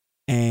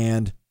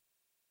 And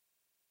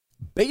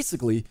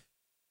basically,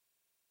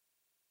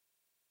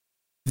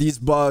 these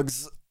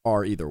bugs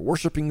are either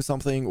worshiping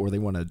something, or they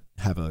want to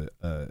have a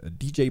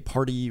DJ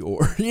party,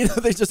 or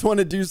they just want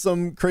to do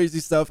some crazy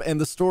stuff.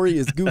 And the story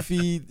is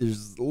goofy.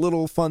 There's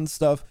little fun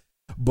stuff,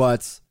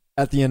 but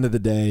at the end of the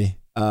day,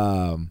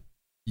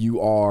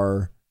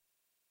 you're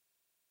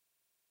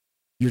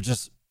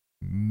just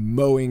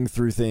mowing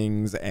through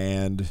things,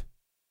 and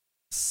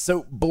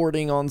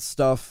soapboarding on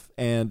stuff,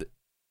 and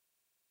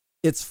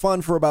it's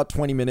fun for about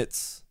 20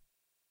 minutes.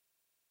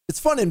 It's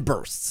fun in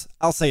bursts.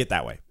 I'll say it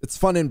that way. It's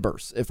fun in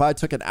bursts. If I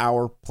took an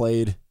hour,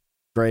 played,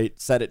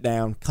 great, set it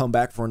down, come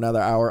back for another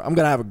hour, I'm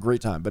going to have a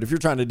great time. But if you're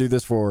trying to do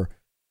this for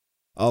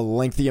a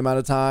lengthy amount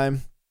of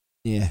time,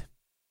 yeah,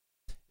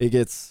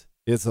 it's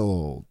a little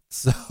old.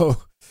 So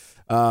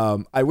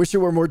I wish it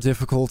were more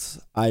difficult.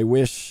 I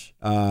wish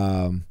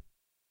there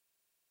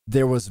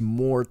was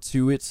more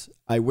to it.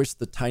 I wish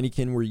the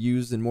Tinykin were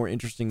used in more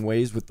interesting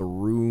ways with the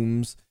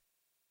rooms.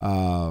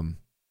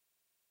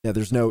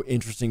 There's no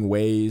interesting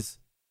ways.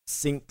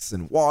 Sinks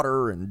and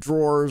water and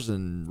drawers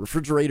and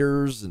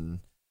refrigerators and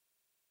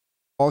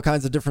all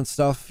kinds of different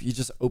stuff. You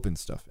just open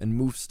stuff and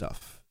move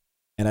stuff.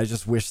 And I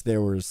just wish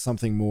there was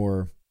something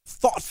more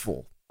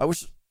thoughtful. I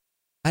wish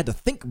I had to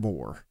think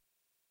more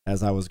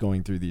as I was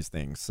going through these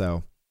things.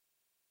 So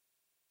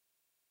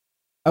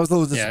I was a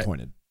little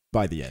disappointed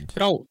by the end.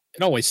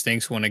 It always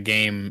stinks when a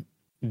game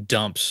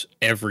dumps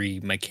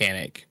every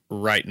mechanic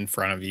right in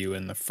front of you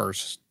in the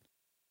first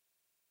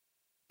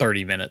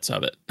 30 minutes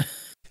of it.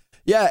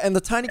 Yeah, and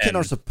the Tinykin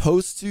are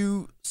supposed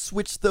to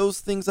switch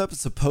those things up.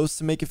 It's supposed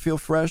to make it feel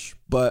fresh,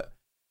 but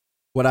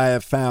what I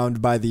have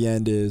found by the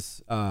end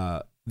is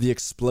the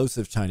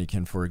explosive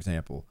Tinykin, for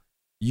example.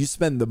 You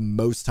spend the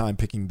most time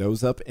picking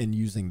those up and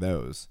using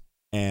those.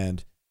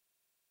 And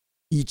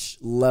each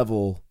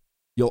level,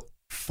 you'll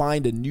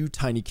find a new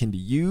Tinykin to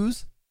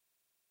use,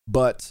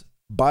 but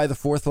by the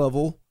fourth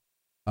level,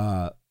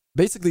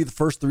 basically the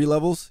first 3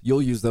 levels,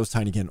 you'll use those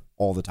Tinykin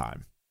all the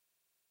time.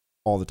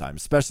 All the time,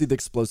 especially the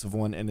explosive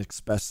one and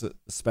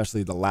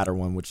especially the latter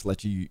one, which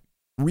lets you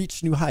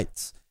reach new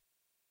heights.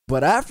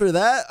 But after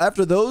that,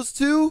 after those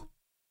 2,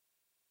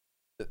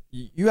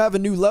 you have a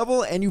new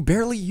level and you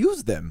barely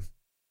use them.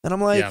 And I'm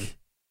like,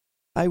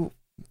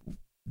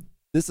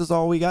 this is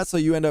all we got. So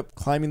you end up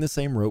climbing the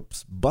same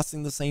ropes,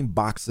 busting the same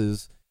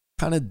boxes,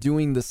 kind of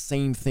doing the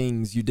same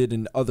things you did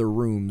in other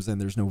rooms, and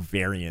there's no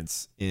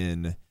variance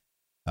in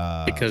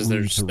because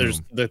there's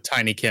the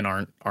Tinykin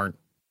aren't.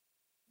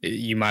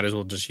 You might as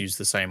well just use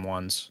the same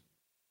ones.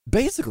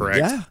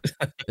 Basically, correct?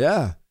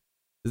 Yeah.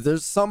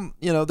 There's some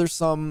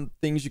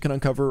things you can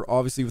uncover,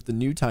 obviously, with the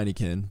new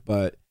Tinykin,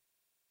 but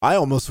I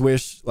almost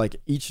wish, like,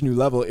 each new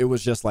level, it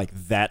was just like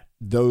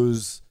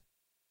those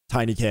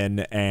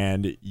Tinykin,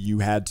 and you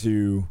had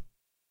to,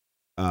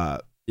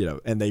 and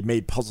they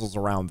made puzzles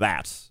around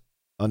that.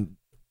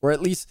 Or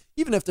at least,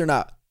 even if they're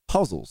not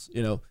puzzles,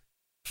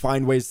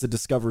 find ways to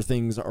discover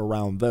things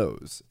around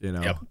those,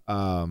 Yep.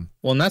 Well,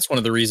 and that's one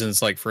of the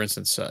reasons, like, for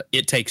instance,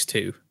 It Takes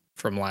Two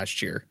from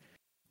last year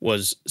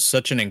was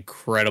such an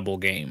incredible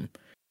game,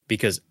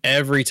 because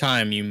every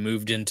time you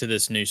moved into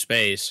this new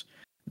space,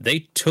 they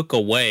took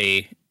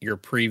away your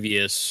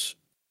previous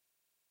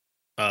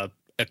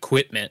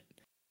equipment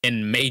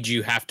and made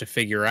you have to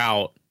figure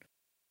out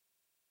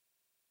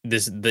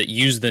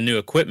use the new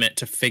equipment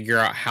to figure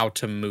out how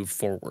to move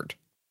forward.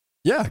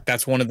 Yeah.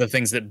 That's one of the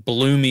things that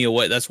blew me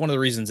away. That's one of the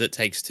reasons It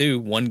Takes Two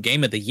won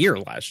Game of the Year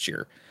last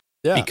year.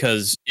 Yeah.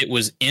 Because it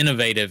was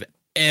innovative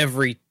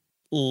every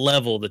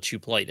level that you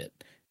played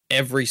it.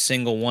 Every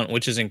single one,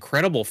 which is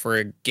incredible for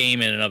a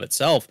game in and of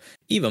itself.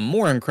 Even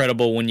more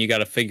incredible when you got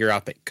to figure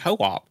out that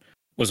co-op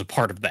was a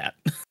part of that.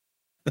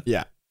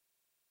 Yeah.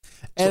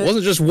 So it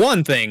wasn't just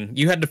one thing.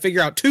 You had to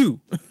figure out 2.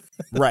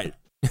 Right.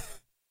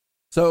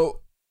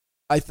 So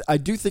I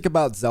do think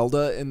about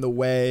Zelda in the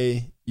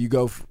way you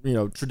go,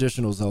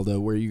 traditional Zelda,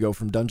 where you go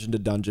from dungeon to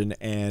dungeon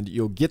and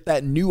you'll get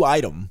that new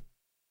item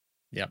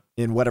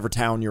in whatever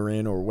town you're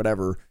in or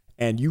whatever,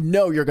 and you're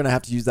going to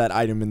have to use that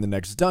item in the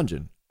next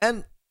dungeon.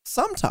 And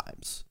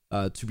sometimes,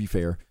 to be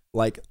fair,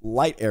 like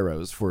light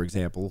arrows, for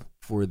example,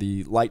 for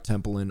the Light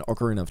Temple in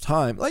Ocarina of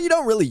Time, like, you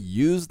don't really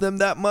use them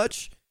that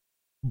much,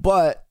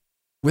 but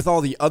with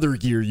all the other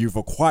gear you've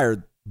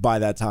acquired by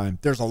that time,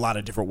 there's a lot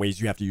of different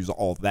ways you have to use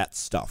all that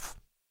stuff.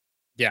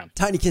 Yeah.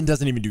 Tinykin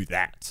doesn't even do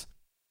that.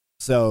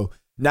 So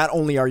not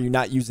only are you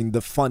not using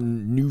the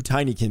fun new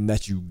Tinykin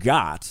that you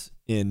got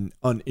in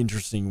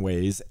uninteresting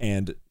ways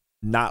and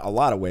not a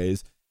lot of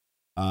ways,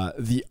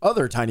 the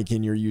other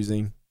Tinykin you're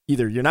using,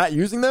 either you're not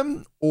using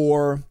them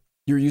or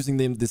you're using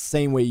them the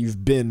same way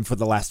you've been for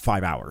the last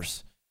 5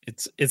 hours.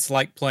 It's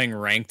like playing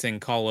ranked in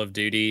Call of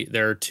Duty.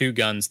 There are 2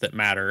 guns that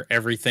matter.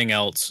 Everything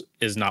else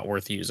is not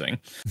worth using.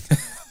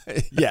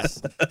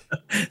 Yes.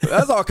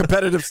 That's all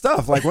competitive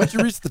stuff. Like, once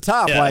you reach the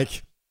top,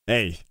 like,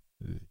 hey.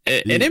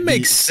 It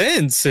makes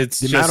sense. It's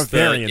the just amount of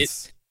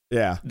variance.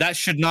 That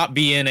should not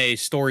be in a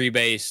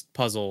story-based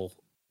puzzle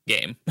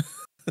game.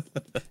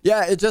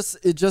 Yeah, it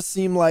just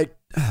seemed like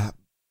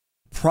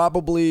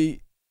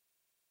probably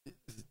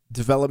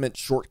development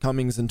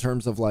shortcomings in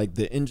terms of, like,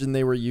 the engine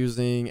they were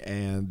using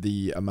and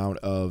the amount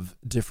of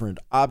different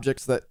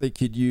objects that they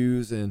could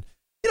use and,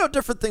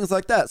 different things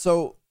like that.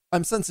 So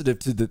I'm sensitive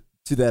to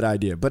that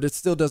idea, but it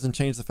still doesn't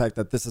change the fact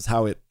that this is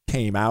how it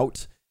came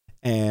out.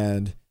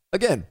 And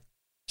again,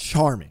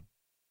 charming,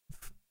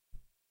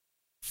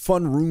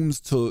 fun rooms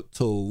to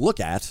look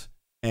at,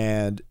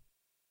 and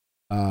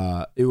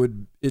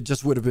It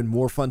just would have been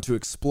more fun to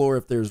explore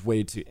if there's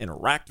way to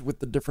interact with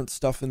the different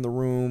stuff in the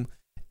room,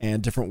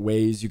 and different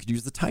ways you could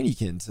use the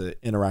Tinykin to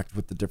interact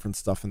with the different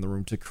stuff in the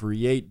room to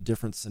create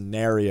different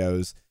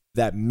scenarios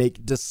that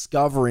make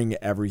discovering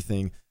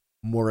everything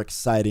more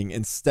exciting,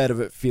 instead of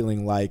it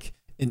feeling like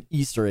an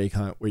Easter egg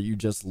hunt where you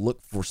just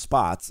look for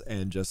spots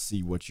and just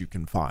see what you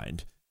can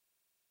find.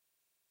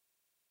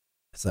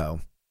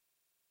 So,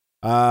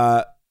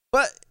 but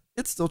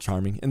it's still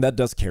charming, and that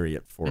does carry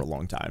it for a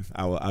long time.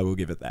 I will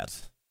give it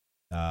that.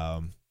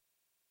 So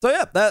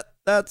yeah,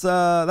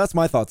 that's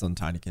my thoughts on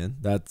Tinykin.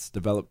 That's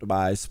developed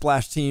by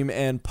Splash Team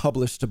and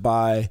published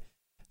by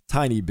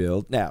Tiny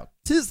Build. Now,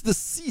 'tis the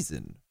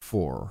season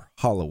for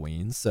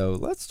Halloween, so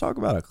let's talk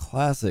about a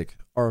classic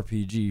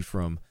RPG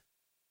from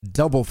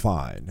Double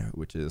Fine,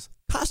 which is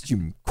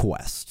Costume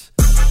Quest.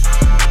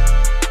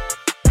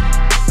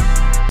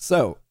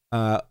 So,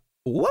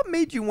 what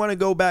made you want to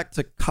go back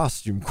to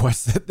Costume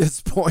Quest at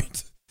this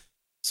point?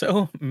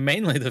 So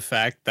mainly the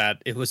fact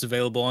that it was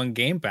available on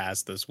Game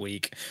Pass this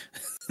week.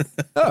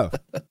 Oh,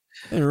 I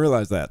didn't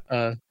realize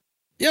that.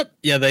 Yep.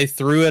 Yeah, they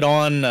threw it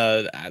on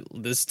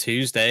this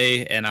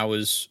Tuesday, and I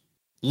was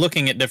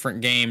looking at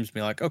different games,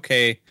 being like,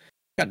 okay,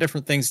 got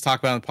different things to talk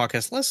about on the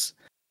podcast. Let's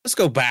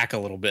go back a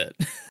little bit.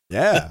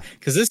 Yeah.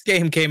 Because this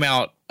game came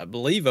out, I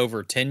believe,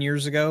 over 10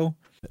 years ago.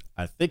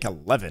 I think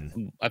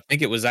 11. I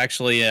think it was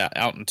actually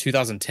out in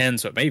 2010,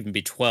 so it may even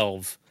be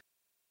 12.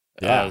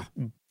 Yeah.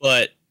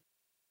 But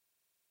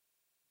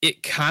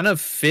it kind of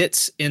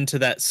fits into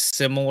that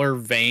similar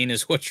vein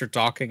as what you're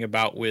talking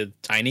about with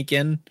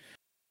Tinykin,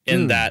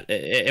 in that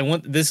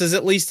this is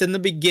at least in the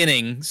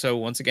beginning. So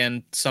once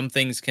again, some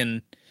things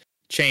can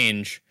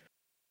change,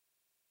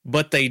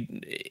 but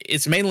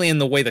it's mainly in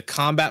the way the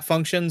combat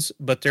functions,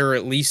 but there are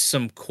at least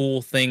some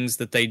cool things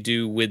that they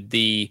do with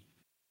the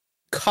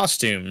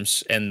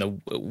costumes and the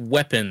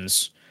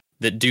weapons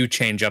that do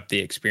change up the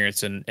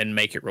experience and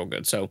make it real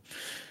good. So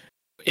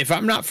if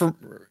I'm not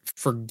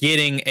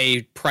forgetting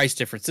a price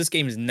difference, this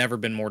game has never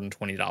been more than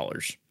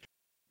 $20.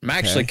 I'm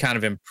actually kind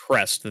of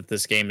impressed that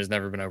this game has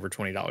never been over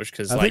 $20,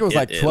 because I think it was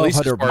like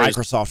 1,200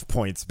 Microsoft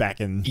points back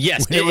in.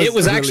 Yes, it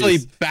was actually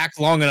back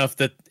long enough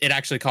that it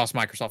actually cost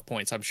Microsoft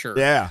points, I'm sure.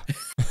 Yeah.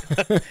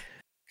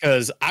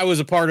 Because I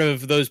was a part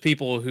of those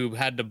people who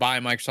had to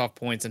buy Microsoft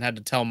points and had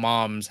to tell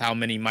moms how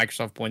many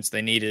Microsoft points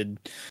they needed.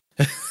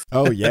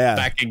 Oh, yeah.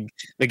 Back in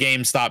the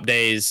GameStop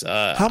days.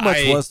 How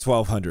much was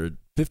 $1,200?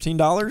 $15?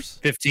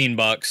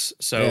 $15.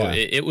 So yeah.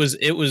 it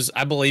was,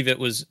 I believe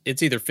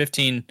it's either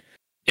 15.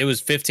 It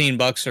was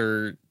 $15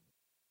 or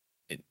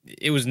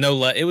it was no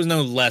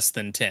less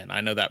than 10.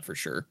 I know that for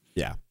sure.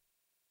 Yeah.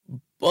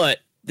 But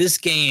this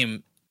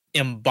game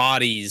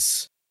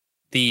embodies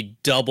the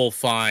Double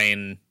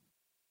Fine,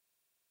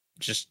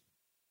 just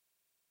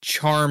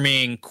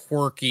charming,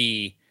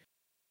 quirky,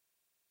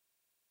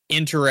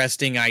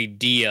 interesting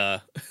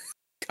idea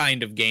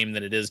kind of game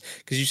that it is.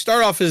 Because you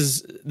start off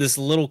as this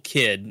little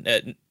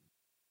kid,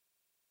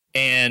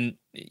 and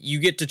you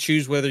get to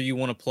choose whether you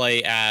want to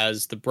play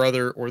as the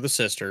brother or the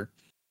sister,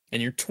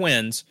 and you're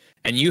twins,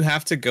 and you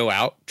have to go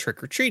out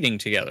trick-or-treating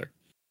together.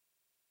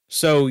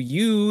 So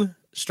you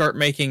start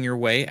making your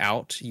way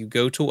out. You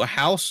go to a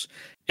house,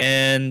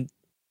 and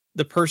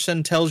the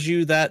person tells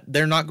you that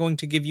they're not going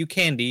to give you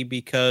candy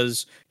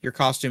because your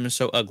costume is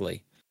so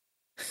ugly.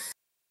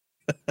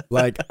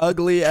 Like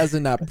ugly as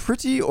in not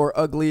pretty, or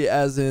ugly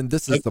as in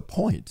this is the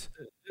point?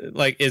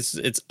 Like it's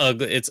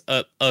ugly. It's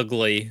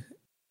ugly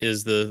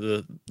is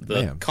the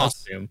Damn,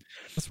 costume.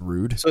 That's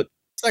rude. So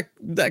it's like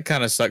that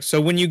kind of sucks.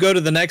 So when you go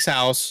to the next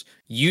house,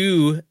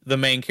 you, the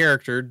main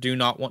character, do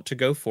not want to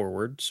go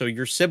forward. So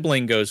your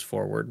sibling goes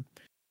forward,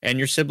 and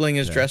your sibling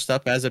is dressed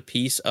up as a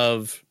piece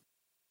of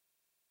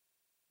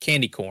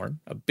candy corn,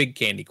 a big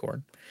candy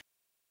corn.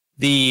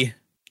 The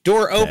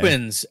door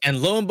opens,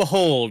 and lo and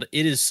behold,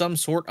 it is some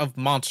sort of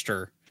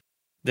monster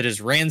that is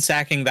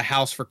ransacking the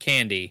house for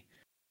candy.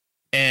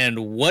 And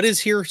what is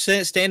here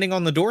standing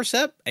on the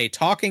doorstep? A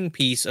talking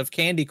piece of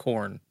candy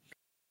corn.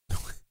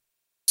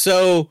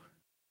 So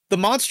the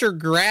monster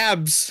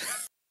grabs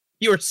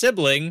your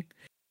sibling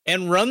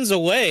and runs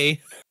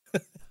away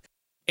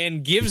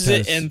and gives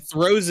it and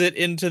throws it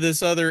into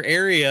this other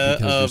area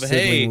of,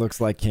 hey, looks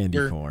like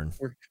candy corn.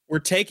 We're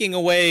trying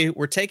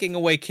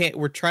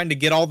to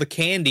get all the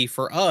candy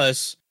for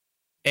us,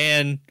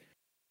 and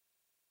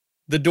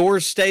the door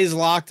stays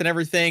locked and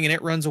everything, and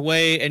it runs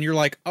away, and you're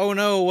like, oh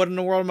no, what in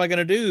the world am I going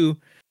to do?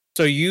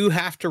 So you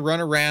have to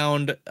run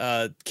around.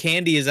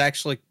 Candy is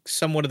actually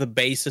somewhat of the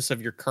basis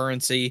of your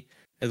currency,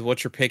 is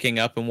what you're picking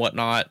up and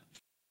whatnot.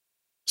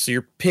 So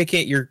you're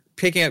picking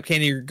up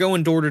candy, you're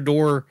going door to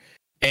door,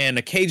 and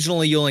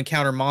occasionally you'll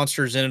encounter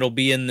monsters, and it'll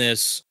be in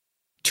this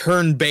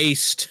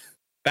turn-based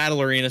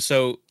battle arena.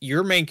 So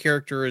your main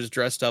character is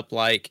dressed up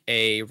like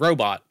a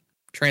robot,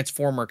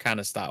 transformer kind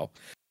of style.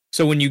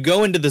 So when you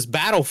go into this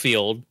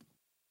battlefield,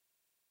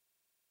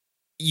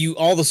 you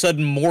all of a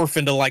sudden morph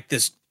into like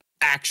this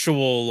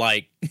actual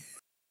like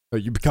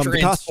you become the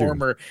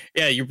costume.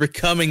 Yeah, you're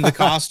becoming the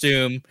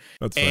costume.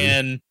 That's funny.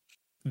 And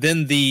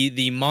then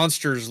the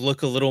monsters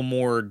look a little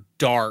more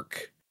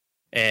dark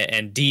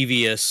and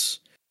devious,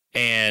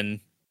 and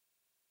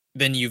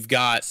then you've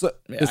got, So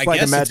it's I like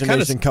guess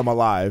imagination come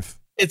alive.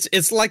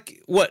 It's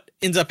like what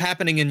ends up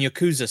happening in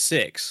Yakuza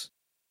 6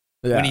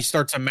 when he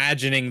starts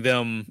imagining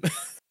them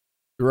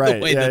right.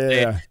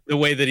 the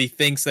way that he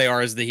thinks they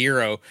are as the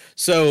hero.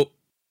 So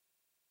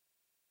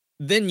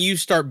then you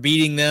start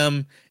beating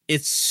them.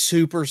 It's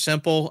super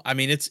simple. I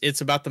mean,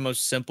 it's about the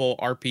most simple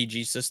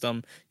RPG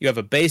system. You have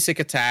a basic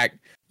attack,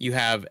 you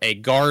have a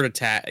guard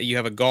attack, you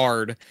have a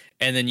guard,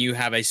 and then you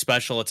have a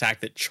special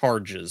attack that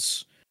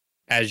charges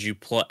as you're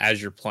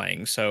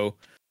playing. So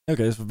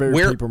okay, it's very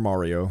Paper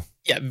Mario.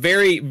 Yeah,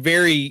 very,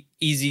 very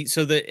easy.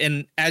 So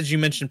and as you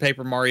mentioned,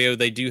 Paper Mario,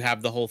 they do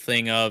have the whole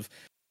thing of,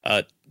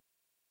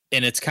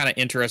 and it's kind of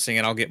interesting,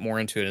 and I'll get more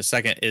into it in a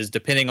second, is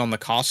depending on the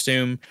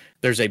costume,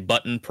 there's a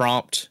button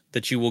prompt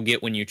that you will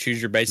get when you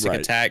choose your basic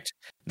attack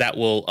that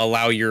will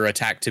allow your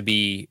attack to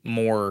be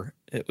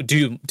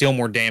deal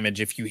more damage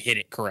if you hit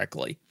it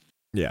correctly.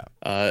 Yeah.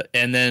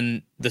 And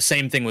then the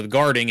same thing with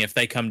guarding. If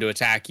they come to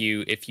attack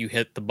you, if you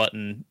hit the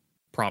button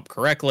prompt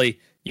correctly,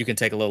 you can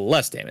take a little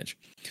less damage.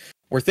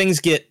 Where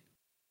things get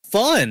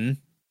fun,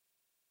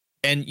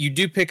 and you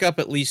do pick up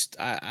at least,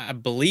 I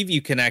believe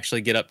you can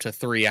actually get up to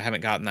 3. I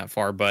haven't gotten that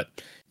far, but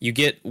you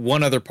get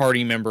one other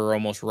party member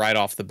almost right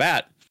off the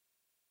bat.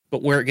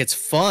 But where it gets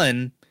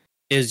fun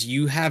is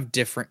you have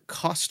different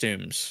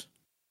costumes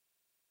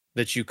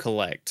that you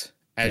collect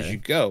as you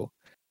go.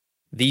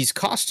 These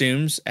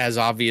costumes, as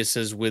obvious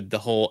as with the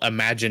whole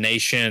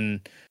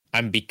imagination,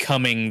 I'm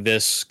becoming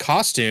this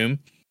costume,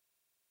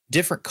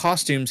 different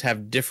costumes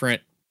have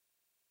different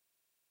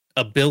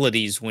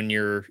abilities when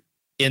you're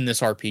in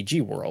this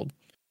RPG world.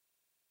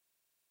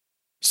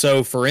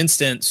 So for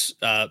instance,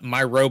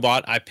 my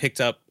robot, I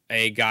picked up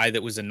a guy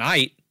that was a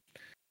knight,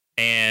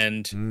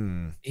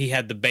 and he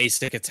had the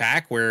basic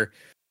attack where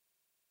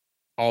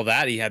all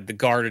that, he had the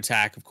guard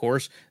attack, of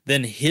course.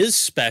 Then his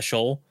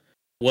special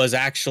was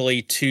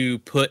actually to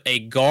put a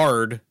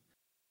guard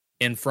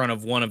in front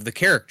of one of the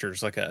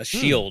characters, like a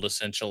shield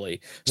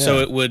essentially. Yeah. So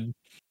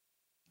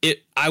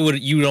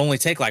you would only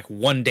take like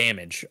 1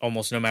 damage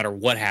almost no matter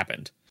what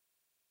happened.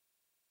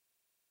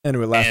 And it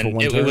would last for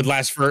 1 turn?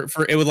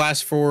 It would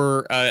last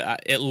for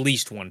at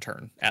least 1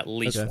 turn. At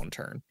least 1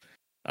 turn.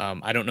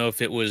 I don't know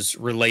if it was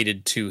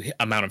related to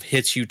amount of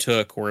hits you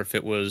took, or if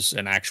it was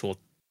an actual,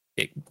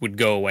 it would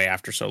go away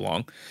after so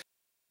long.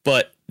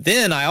 But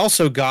then I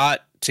also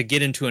got to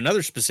get into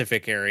another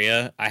specific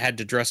area. I had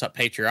to dress up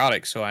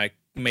patriotic, so I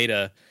made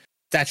a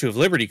Statue of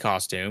Liberty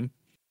costume.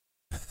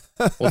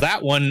 Well,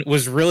 that one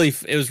was really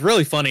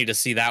funny to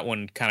see that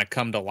one kind of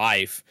come to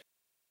life.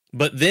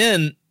 But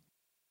then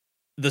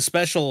the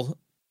special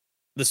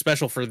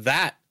for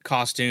that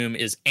costume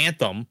is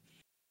Anthem,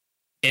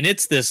 and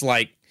it's this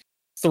like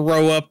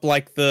throw up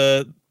like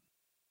the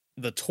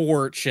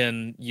torch,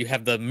 and you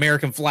have the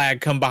American flag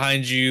come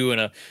behind you,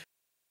 and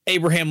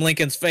Abraham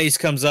Lincoln's face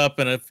comes up,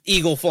 and an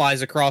eagle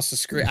flies across the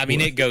screen. I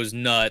mean, it goes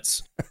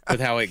nuts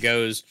with how it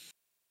goes,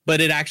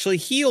 but it actually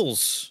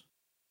heals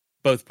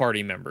both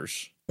party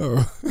members.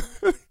 Oh.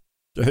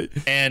 Okay.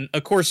 And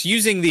of course,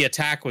 using the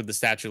attack with the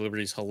Statue of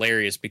Liberty is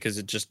hilarious because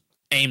it just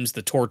aims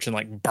the torch and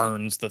like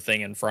burns the thing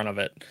in front of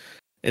it.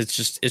 It's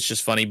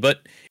just funny,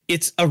 but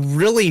it's a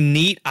really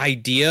neat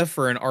idea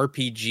for an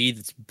RPG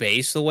that's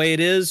based the way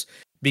it is,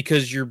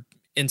 because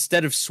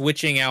instead of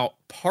switching out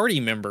party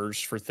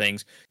members for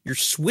things, you're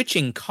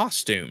switching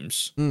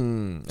costumes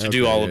to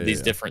do all of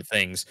these different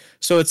things.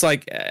 So it's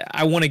like,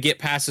 I want to get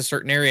past a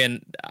certain area,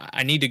 and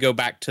I need to go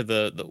back to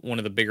the one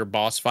of the bigger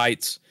boss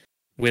fights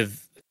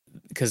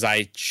because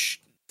I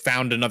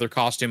found another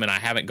costume, and I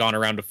haven't gone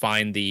around to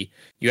find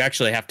you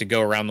actually have to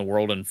go around the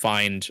world and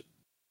find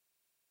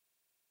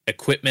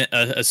equipment,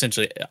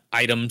 essentially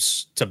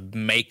items to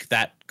make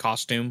that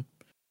costume.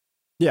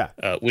 Yeah.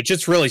 Which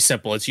it's really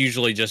simple. It's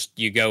usually just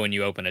you go and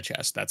you open a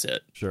chest. That's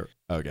it. Sure.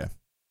 Okay.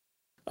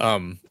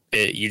 And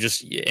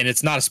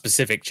it's not a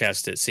specific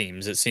chest. It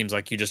seems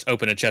like you just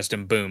open a chest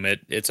and boom,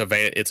 it's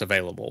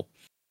available.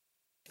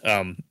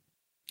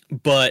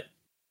 But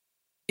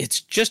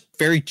it's just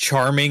very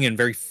charming and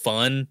very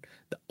fun.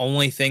 The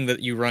only thing that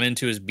you run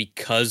into is,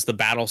 because the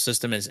battle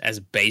system is as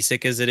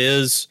basic as it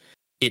is,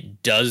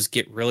 it does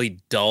get really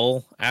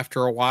dull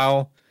after a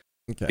while.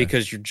 Okay.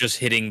 Because you're just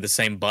hitting the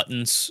same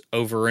buttons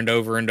over and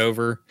over and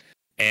over.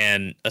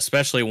 And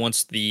especially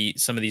once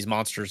some of these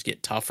monsters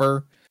get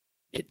tougher,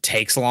 it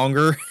takes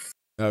longer.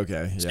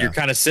 Okay. So you're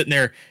kind of sitting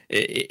there.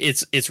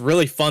 It's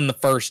really fun the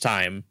first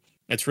time.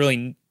 It's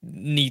really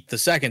neat the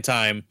second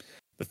time.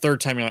 The third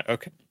time you're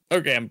like,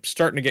 okay, I'm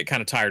starting to get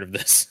kind of tired of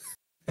this.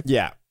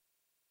 Yeah.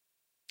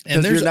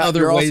 And there's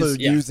other ways. You're also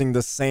using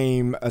the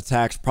same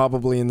attacks,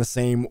 probably in the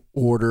same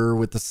order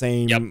with the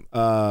same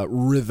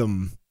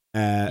rhythm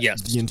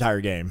the entire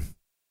game.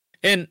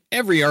 And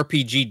every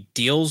RPG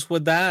deals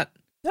with that.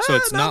 So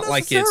it's not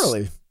like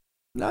it's...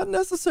 Not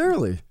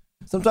necessarily.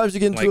 Sometimes you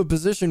get into a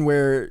position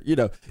where,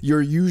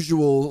 your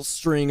usual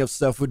string of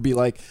stuff would be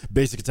like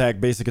basic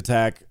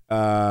attack,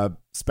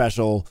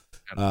 special,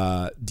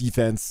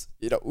 defense,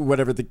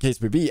 whatever the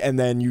case may be. And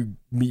then you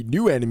meet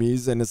new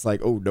enemies and it's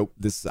like, oh, nope,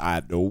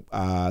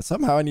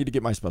 somehow I need to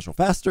get my special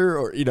faster,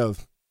 or,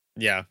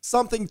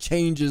 something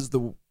changes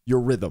your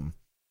rhythm.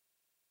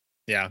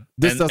 Yeah.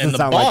 This doesn't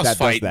sound like that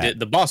does that.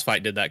 The boss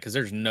fight did that, because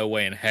there's no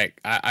way in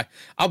heck.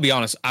 I'll be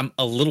honest, I'm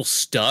a little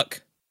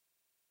stuck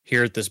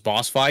here at this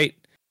boss fight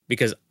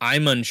because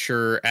I'm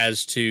unsure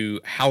as to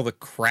how the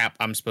crap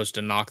I'm supposed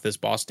to knock this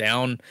boss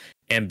down.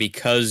 And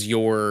because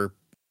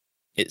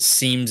it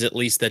seems at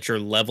least that your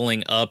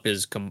leveling up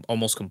is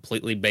almost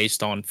completely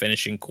based on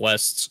finishing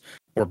quests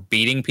or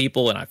beating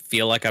people, and I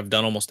feel like I've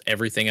done almost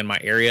everything in my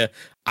area,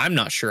 I'm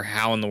not sure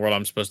how in the world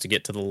I'm supposed to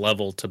get to the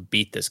level to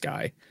beat this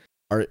guy.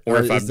 Or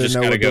if I'm just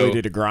no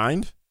ability to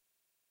grind?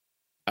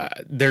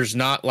 There's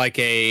not like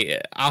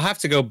I'll have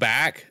to go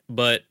back,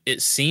 but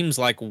it seems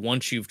like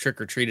once you've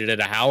trick-or-treated at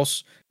a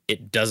house,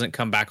 it doesn't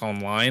come back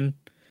online.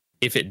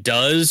 If it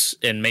does,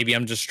 and maybe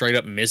I'm just straight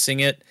up missing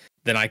it,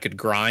 then I could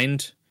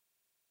grind.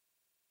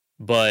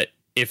 But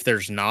if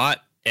there's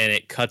not, and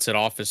it cuts it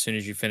off as soon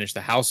as you finish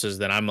the houses,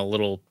 then I'm a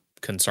little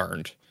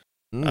concerned.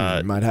 You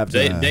might have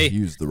to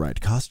use the right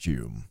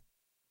costume.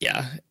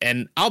 Yeah,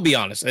 and I'll be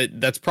honest,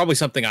 that's probably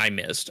something I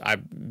missed.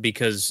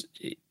 Because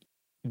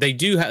they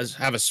do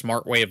have a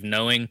smart way of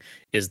knowing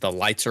is the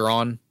lights are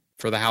on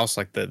for the house.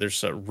 Like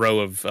there's a row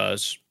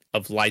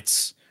of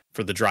lights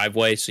for the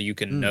driveway, so you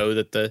can know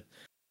that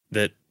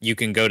you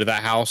can go to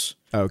that house.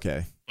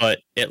 Okay, but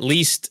at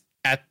least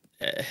at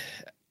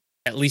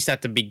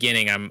the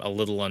beginning, I'm a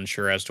little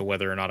unsure as to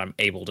whether or not I'm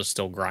able to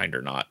still grind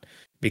or not,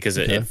 because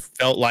it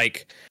felt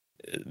like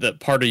the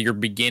part of your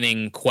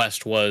beginning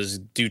quest was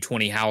do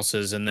 20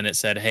 houses, and then it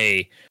said,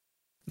 hey,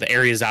 the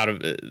area's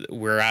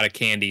we're out of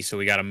candy, so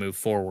we got to move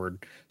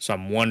forward. So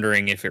I'm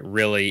wondering if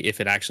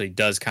it actually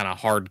does kind of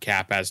hard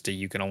cap as to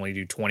you can only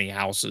do 20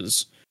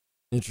 houses.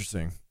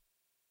 Interesting.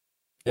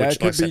 Yeah, it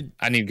could be.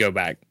 I need to go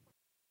back.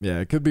 Yeah,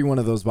 it could be one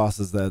of those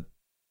bosses that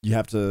you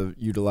have to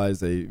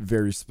utilize a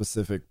very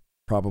specific,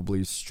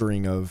 probably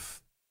string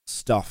of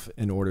stuff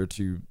in order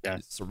to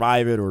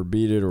survive it or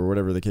beat it or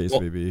whatever the case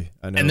may be.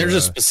 I know, and there's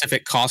a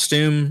specific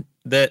costume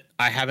that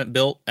I haven't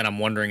built, and I'm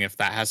wondering if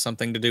that has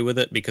something to do with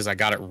it, because I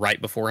got it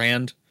right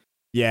beforehand.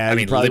 Yeah, I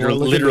mean,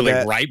 literally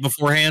right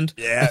beforehand.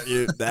 Yeah,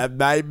 that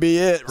might be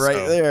it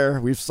right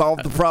there. We've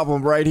solved the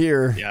problem right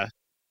here. Yeah,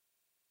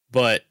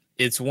 but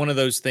it's one of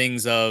those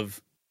things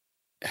of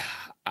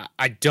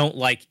I don't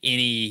like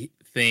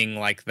anything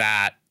like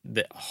that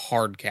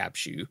hard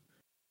caps you.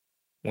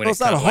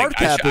 It's not a hard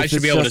cap. I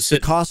should be able to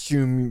sit. The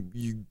costume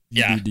you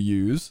need to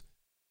use.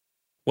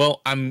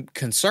 Well, I'm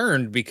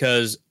concerned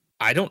because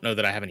I don't know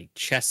that I have any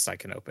chests I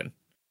can open.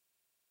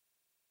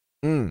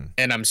 And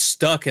I'm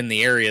stuck in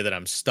the area that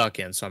I'm stuck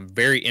in, so I'm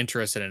very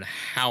interested in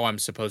how I'm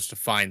supposed to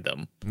find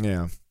them.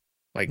 Yeah,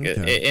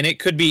 and it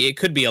could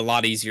be a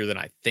lot easier than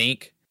I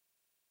think,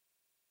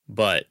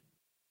 but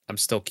I'm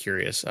still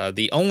curious.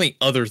 The only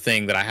other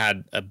thing that I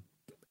had a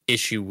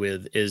issue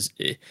with is,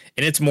 and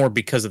it's more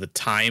because of the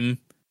time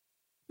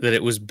that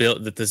it was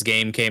built, that this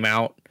game came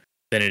out,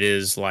 than it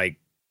is like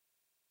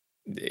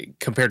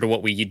compared to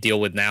what we deal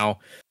with now,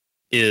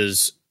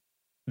 is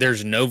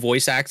there's no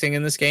voice acting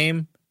in this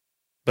game,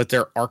 but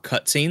there are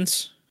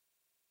cutscenes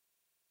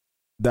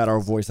that are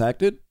voice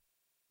acted.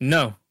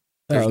 No,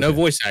 there's no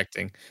voice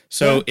acting,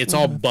 so it's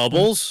all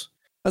bubbles.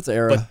 That's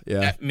era.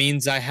 But that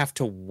means I have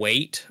to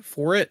wait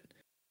for it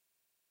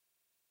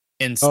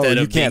instead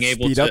of being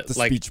able to up the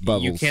speech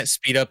bubbles. You can't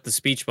speed up the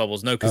speech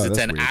bubbles. No, because it's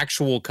an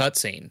actual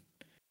cutscene.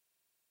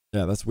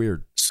 Yeah, that's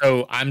weird.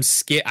 So I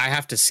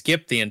have to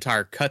skip the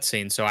entire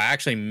cutscene. So I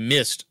actually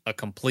missed a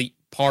complete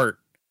part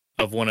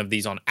of one of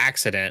these on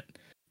accident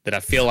that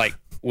I feel like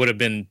would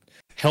have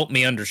helped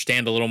me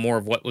understand a little more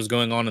of what was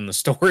going on in the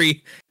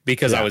story,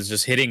 because I was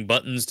just hitting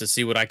buttons to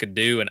see what I could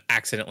do and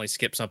accidentally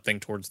skip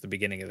something towards the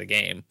beginning of the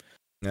game.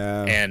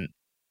 Yeah. And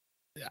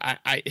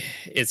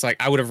it's like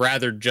I would have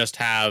rather just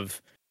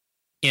have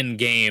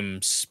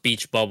in-game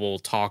speech bubble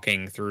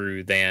talking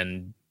through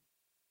than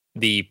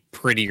the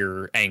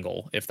prettier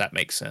angle, if that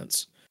makes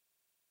sense.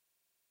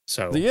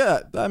 So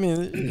yeah, I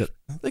mean,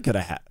 they could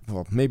have had,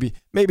 well, maybe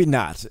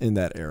not in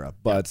that era,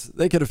 but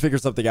they could have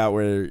figured something out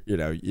where,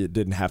 it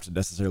didn't have to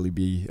necessarily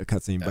be a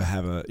cutscene, but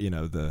have a,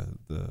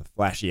 the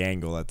flashy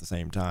angle at the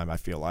same time, I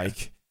feel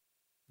like.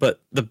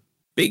 But the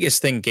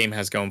biggest thing game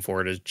has going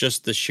for it is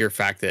just the sheer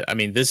fact that, I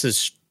mean, this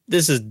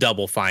is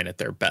Double Fine at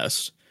their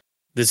best.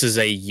 This is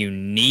a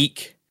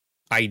unique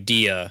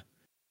idea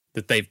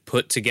that they've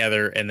put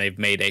together and they've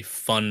made a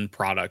fun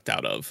product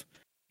out of.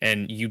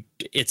 And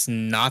it's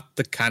not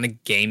the kind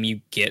of game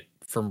you get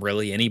from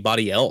really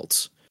anybody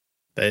else.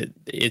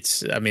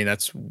 That's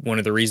one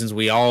of the reasons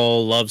we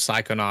all love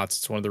Psychonauts.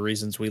 It's one of the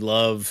reasons we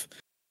love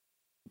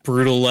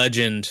Brutal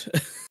Legend.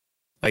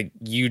 Like,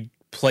 you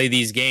play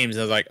these games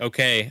and it's like,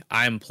 okay,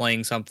 I'm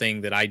playing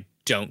something that I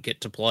don't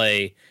get to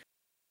play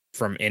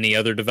from any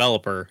other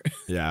developer.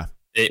 Yeah.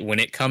 When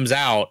it comes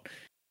out,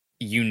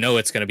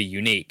 it's going to be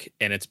unique,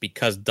 and it's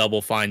because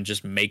Double Fine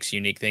just makes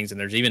unique things. And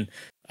there's even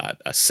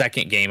a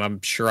second game,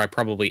 I'm sure I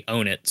probably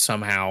own it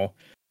somehow,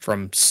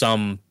 from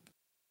some.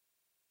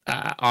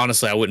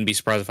 Honestly, I wouldn't be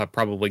surprised if I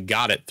probably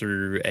got it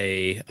through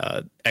a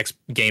X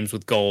Games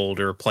with Gold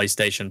or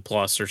PlayStation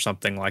Plus or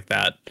something like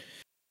that.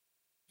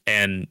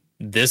 And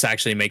this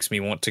actually makes me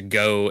want to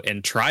go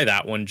and try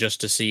that one just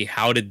to see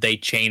how did they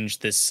change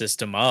this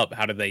system up?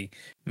 How did they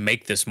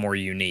make this more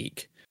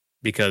unique?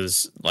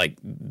 Because like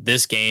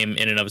this game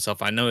in and of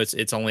itself, I know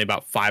it's only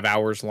about 5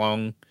 hours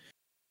long,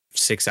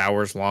 6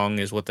 hours long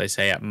is what they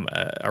say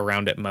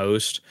around at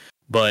most,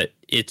 but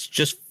it's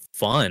just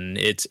fun.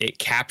 It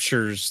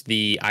captures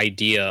the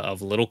idea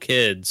of little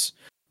kids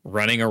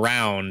running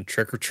around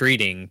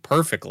trick-or-treating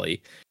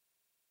perfectly,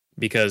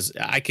 because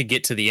I could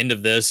get to the end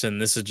of this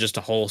and this is just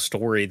a whole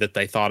story that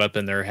they thought up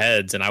in their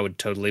heads and I would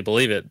totally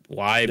believe it.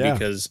 Why? Yeah.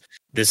 Because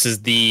this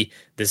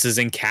is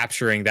in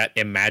capturing that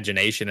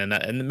imagination,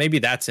 and maybe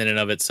that's in and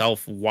of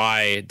itself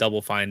why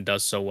Double Fine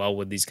does so well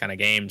with these kind of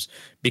games,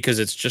 because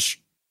it's just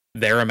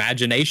their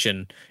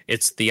imagination.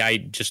 It's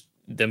just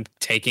them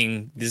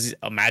taking these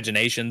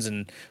imaginations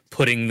and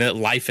putting the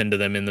life into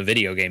them in the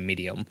video game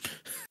medium.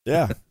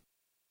 Yeah.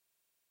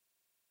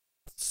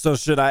 So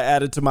should I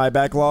add it to my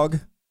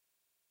backlog?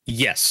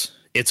 Yes,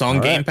 it's on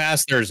All Game right.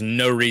 Pass. There's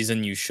no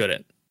reason you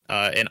shouldn't.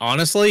 And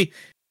honestly,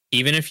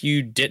 even if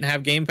you didn't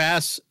have Game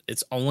Pass,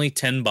 it's only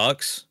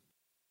 $10.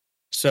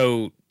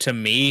 So to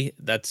me,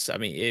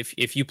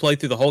 if you play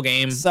through the whole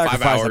game,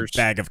 Sacrifice 5 hours, a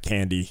bag of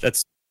candy.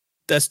 that's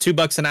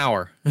 $2 an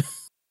hour.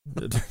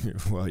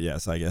 Well,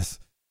 yes, I guess.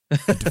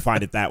 You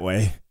define it that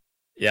way.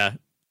 Yeah.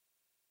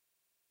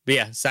 But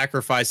yeah,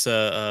 sacrifice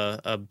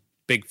a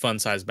big fun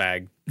size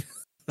bag.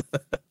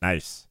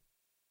 Nice.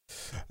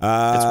 It's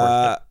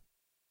worth it.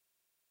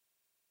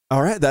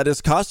 All right, that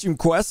is Costume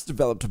Quest,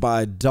 developed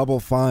by Double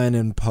Fine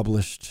and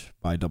published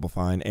by Double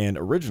Fine, and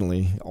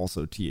originally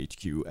also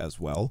THQ as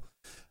well.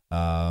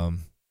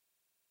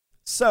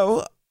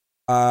 So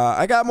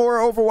I got more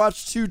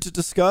Overwatch 2 to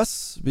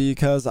discuss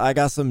because I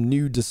got some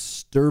new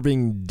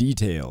disturbing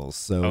details.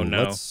 So Oh,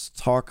 no. let's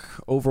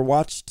talk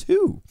Overwatch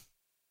 2.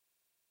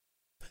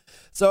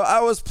 So I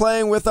was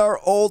playing with our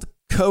old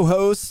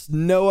co-host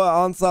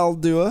Noah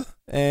Ansaldua,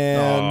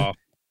 and Aw.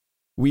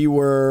 we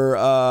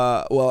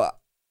were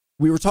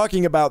we were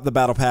talking about the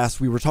battle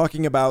pass. We were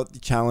talking about the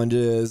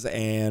challenges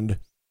and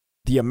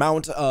the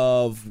amount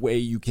of way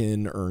you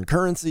can earn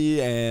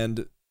currency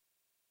and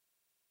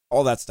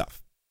all that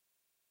stuff.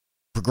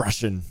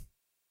 Progression,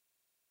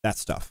 that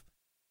stuff.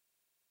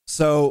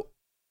 So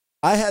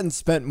I hadn't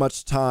spent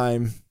much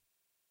time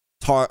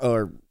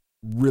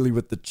really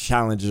with the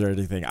challenges or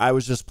anything. I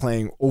was just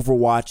playing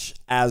Overwatch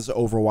as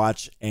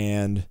Overwatch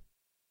and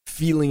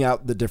feeling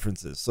out the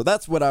differences. So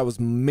that's what I was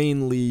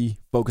mainly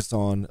focused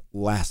on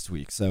last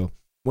week. So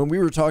when we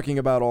were talking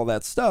about all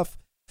that stuff,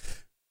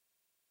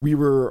 we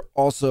were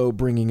also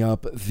bringing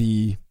up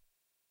the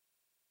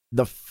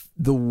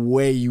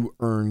way you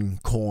earn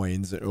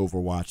coins in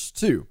Overwatch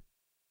 2,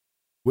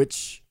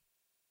 which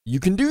you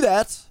can do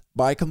that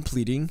by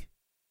completing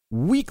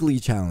weekly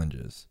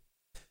challenges.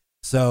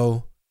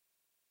 So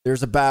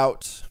there's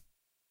about,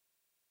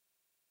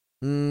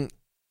 I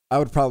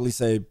would probably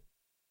say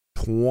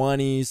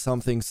 20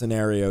 something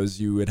scenarios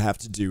you would have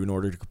to do in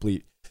order to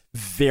complete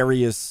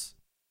various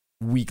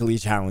weekly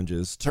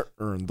challenges to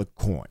earn the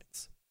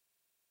coins.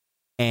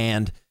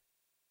 And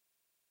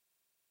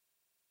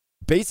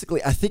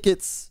basically, I think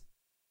it's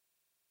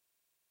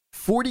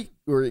 40,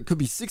 or it could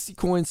be 60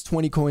 coins,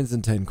 20 coins,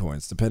 and 10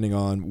 coins, depending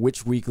on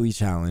which weekly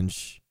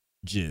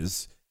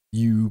challenges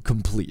you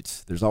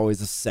complete. There's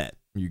always a set.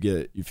 You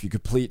get, if you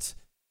complete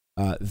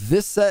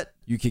this set,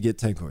 you could get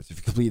 10 coins. If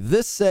you complete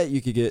this set,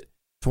 you could get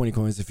 20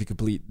 coins. If you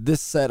complete this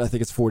set, I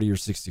think it's 40 or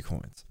 60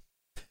 coins.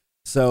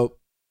 So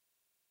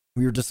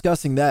we were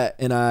discussing that,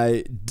 and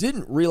I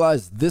didn't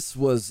realize this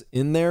was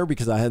in there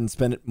because I hadn't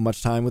spent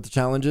much time with the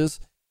challenges.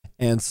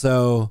 And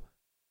so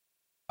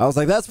I was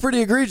like, that's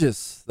pretty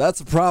egregious. That's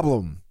a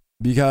problem,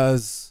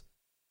 because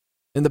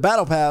in the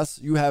battle pass,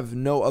 you have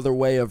no other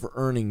way of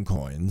earning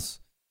coins.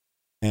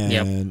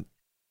 And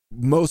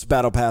most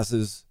battle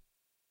passes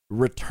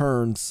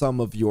return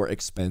some of your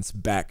expense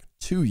back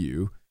to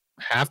you.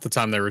 Half the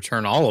time they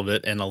return all of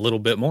it and a little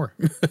bit more.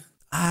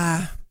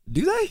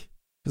 Do they?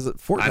 Because at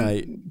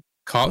Fortnite,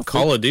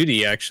 Call of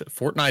Duty, actually,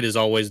 Fortnite is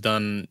always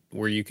done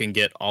where you can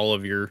get all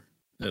of your,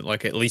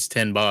 like, at least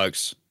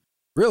 $10.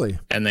 really?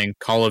 And then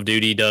Call of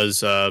Duty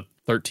does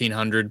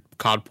 1,300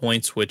 COD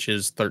points, which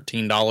is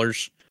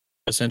 $13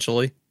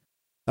 essentially.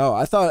 Oh,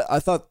 I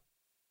thought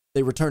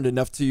they returned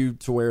enough to you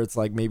to where it's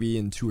like maybe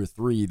in 2 or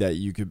 3 that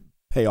you could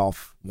pay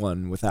off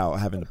one without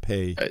having to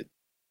pay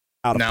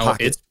out of Now,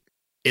 pocket.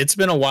 it's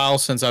been a while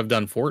since I've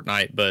done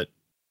Fortnite, but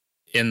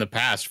in the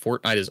past,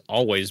 Fortnite has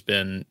always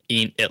been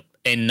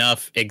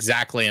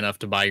exactly enough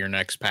to buy your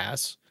next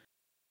pass.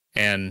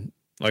 And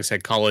like I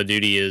said, Call of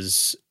Duty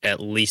is at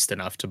least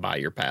enough to buy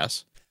your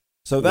pass.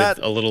 So that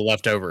with a little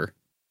left over.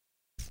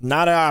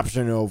 not an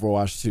option in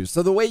Overwatch 2.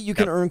 So the way you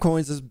can earn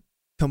coins is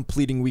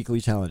completing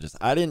weekly challenges.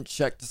 I didn't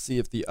check to see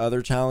if the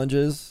other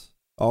challenges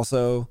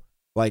also,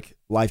 like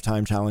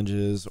lifetime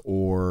challenges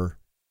or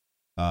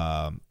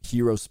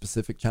hero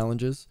specific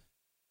challenges,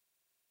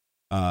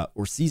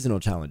 or seasonal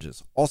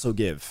challenges also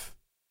give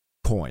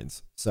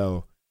coins.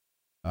 So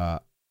I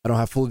don't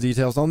have full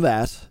details on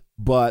that,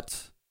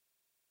 but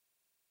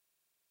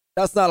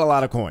that's not a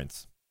lot of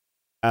coins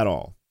at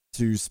all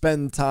to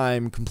spend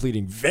time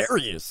completing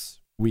various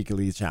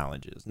weekly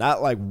challenges.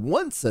 Not like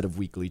one set of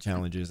weekly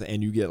challenges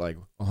and you get like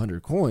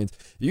 100 coins.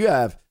 You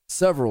have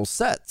several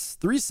sets,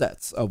 3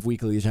 sets of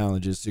weekly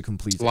challenges to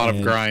complete. A lot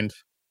of grind.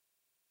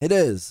 It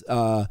is.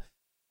 And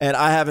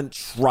I haven't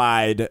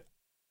tried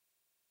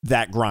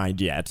that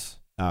grind yet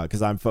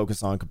because I'm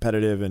focused on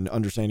competitive and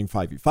understanding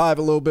 5v5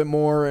 a little bit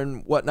more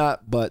and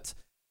whatnot. But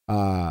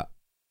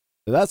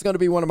that's going to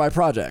be one of my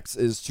projects,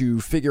 is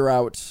to figure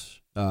out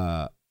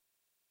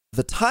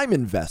the time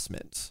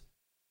investment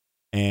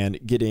and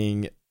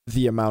getting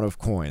the amount of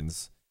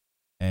coins.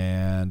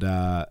 And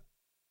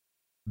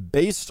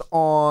based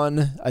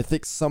on, I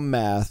think, some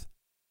math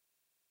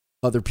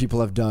other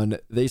people have done,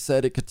 they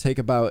said it could take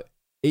about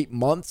 8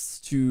 months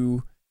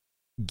to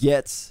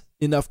get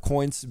enough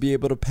coins to be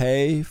able to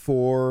pay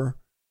for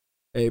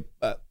a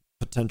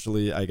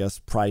potentially, I guess,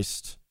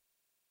 priced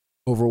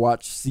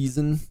Overwatch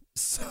season.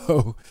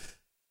 So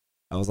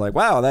I was like,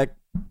 wow,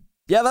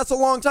 that's a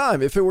long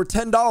time. If it were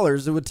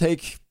 $10, it would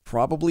take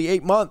probably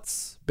 8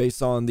 months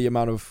based on the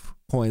amount of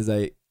coins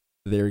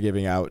they're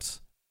giving out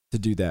to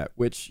do that,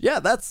 which, yeah,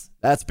 that's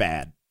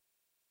bad.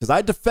 Because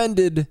I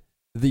defended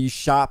the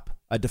shop,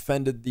 I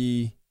defended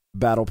the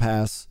battle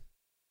pass,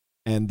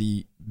 and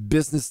the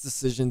business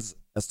decisions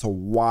as to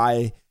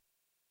why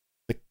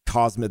the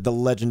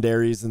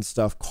legendaries and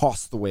stuff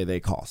cost the way they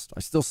cost.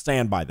 I still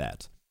stand by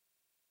that.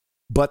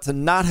 But to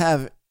not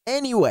have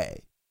any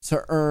way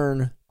to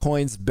earn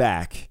coins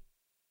back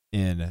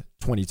in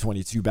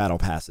 2022 battle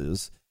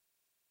passes,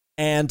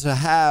 and to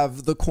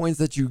have the coins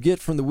that you get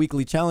from the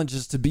weekly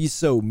challenges to be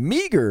so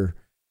meager,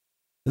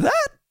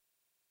 that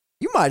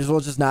you might as well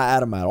just not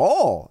add them at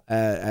all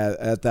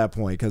at that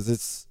point,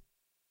 because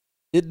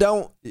you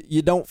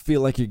don't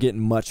feel like you're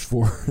getting much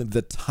for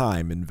the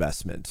time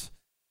investment.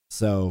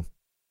 So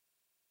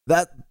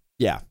that's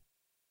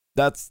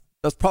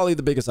probably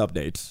the biggest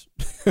update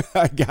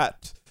I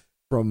got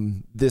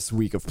from this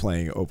week of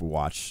playing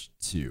Overwatch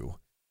 2.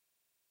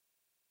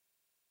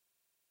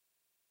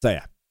 So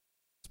yeah,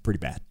 it's pretty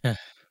bad.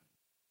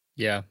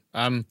 Yeah,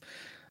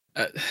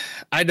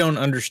 I don't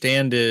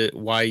understand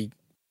why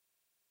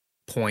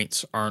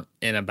points aren't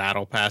in a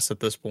battle pass at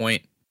this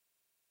point.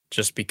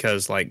 Just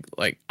because, like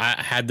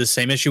I had the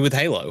same issue with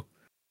Halo,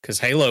 because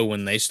Halo,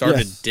 when they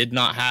started, did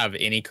not have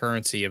any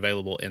currency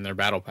available in their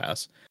battle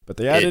pass. But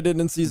they added it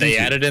in season 2. They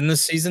added in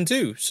this season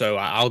 2, so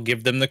I'll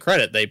give them the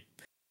credit.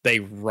 They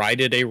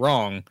righted a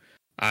wrong.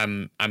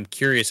 I'm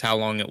curious how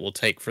long it will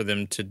take for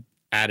them to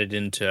add it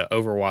into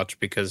Overwatch,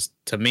 because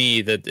to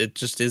me that it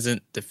just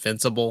isn't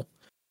defensible,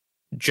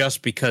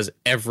 just because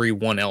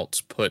everyone else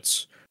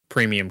puts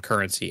premium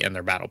currency in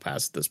their battle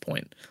pass at this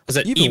point. I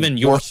said even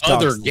your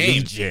other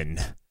game,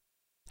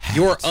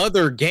 your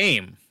other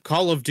game,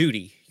 Call of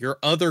Duty, your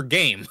other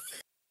game,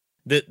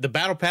 the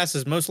battle pass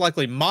is most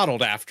likely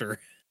modeled after.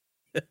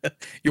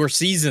 Your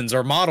seasons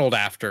are modeled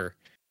after.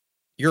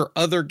 Your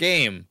other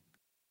game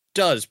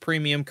does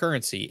premium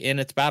currency in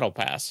its battle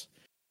pass.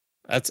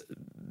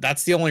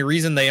 That's the only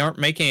reason they aren't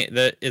making it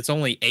that it's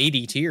only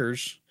 80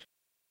 tiers.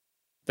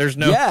 There's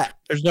no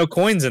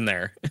coins in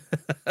there.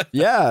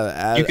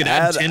 Yeah, you could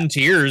add 10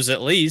 tiers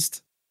at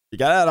least. You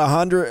gotta add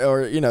 100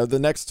 or the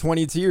next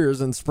 20 tiers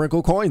and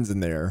sprinkle coins in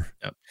there.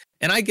 Yep.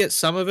 And I get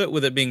some of it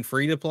with it being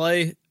free to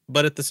play,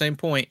 but at the same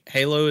point,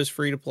 Halo is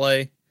free to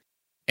play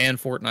and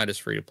Fortnite is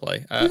free to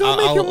play. You don't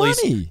make your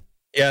money.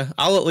 Yeah,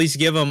 I'll at least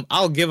give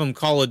them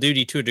Call of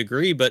Duty to a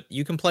degree, but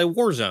you can play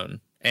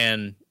Warzone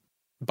and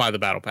buy the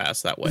battle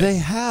pass that way. They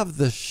have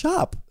the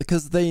shop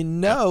because they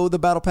know the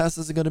battle pass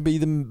isn't going to be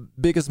the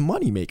biggest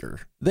money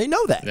maker. They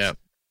know that. Yeah.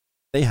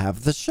 They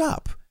have the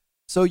shop.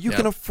 So you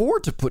can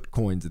afford to put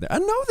coins in there. I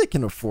know they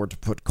can afford to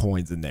put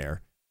coins in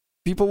there.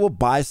 People will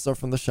buy stuff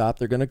from the shop.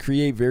 They're going to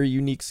create very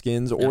unique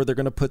skins, or they're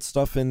going to put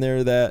stuff in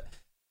there that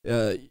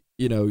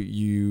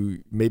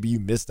you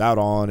missed out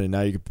on, and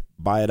now you can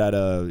buy it at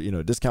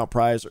a discount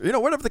price, or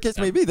whatever the case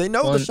may be. They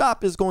know the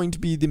shop is going to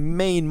be the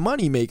main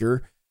money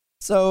maker.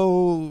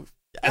 So,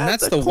 and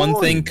that's the one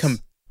thing.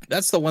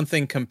 That's the one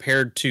thing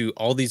compared to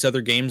all these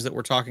other games that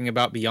we're talking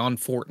about beyond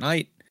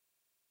Fortnite,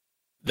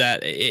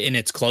 that and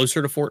it's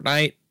closer to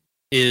Fortnite,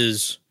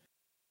 is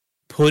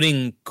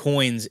putting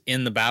coins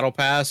in the battle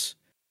pass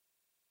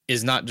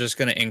is not just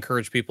going to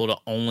encourage people to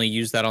only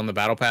use that on the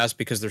battle pass,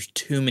 because there's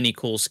too many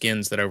cool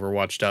skins that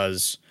Overwatch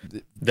does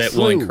that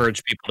will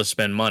encourage people to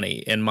spend money,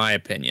 in my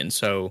opinion.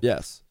 So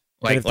yes,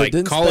 like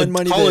Call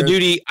of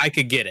Duty, I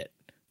could get it.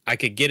 I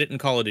could get it in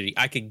Call of Duty.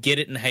 I could get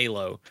it in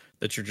Halo,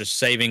 that you're just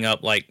saving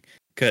up.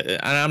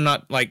 And I'm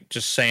not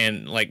just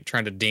saying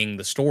trying to ding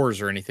the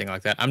stores or anything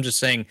like that. I'm just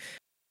saying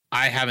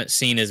I haven't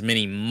seen as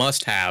many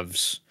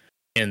must-haves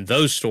in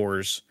those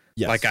stores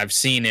like I've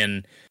seen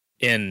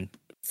in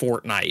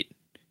Fortnite.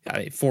 I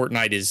mean,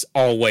 Fortnite is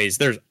always,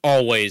 there's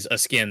always a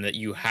skin that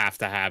you have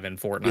to have in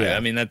Fortnite. Yeah.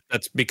 I mean,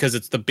 that's because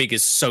it's the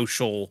biggest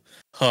social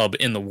hub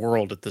in the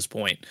world at this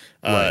point.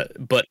 Right.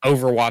 But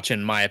Overwatch,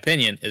 in my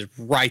opinion, is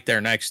right there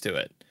next to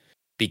it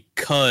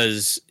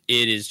because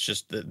it is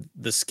just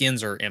the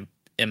skins are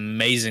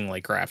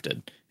amazingly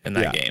crafted in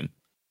that game.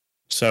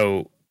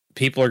 So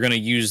people are going to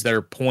use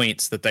their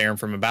points that they earn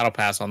from a battle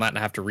pass on that and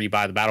have to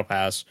rebuy the battle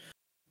pass,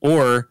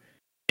 or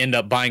end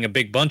up buying a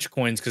big bunch of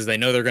coins because they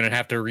know they're going to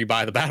have to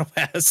rebuy the battle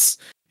pass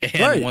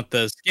and want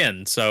the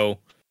skin. So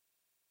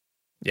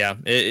yeah,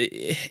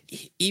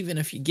 even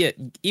if you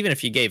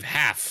gave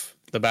half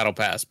the battle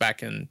pass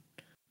back in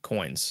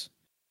coins,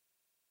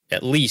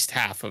 at least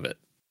half of it,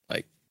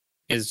 like,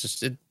 is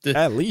just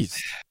at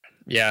least.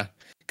 Yeah,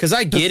 because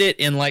I get it.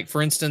 In, like,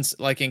 for instance,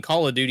 like in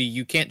Call of Duty,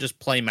 you can't just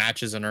play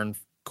matches and earn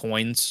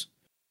coins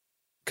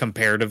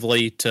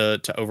comparatively to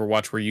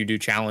Overwatch, where you do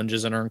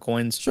challenges and earn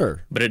coins.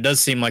 Sure. But it does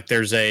seem like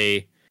there's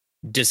a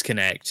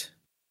disconnect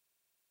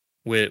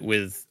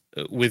with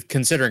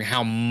considering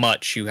how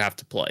much you have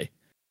to play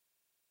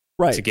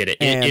to get it.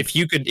 And if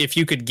you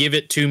could give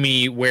it to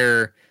me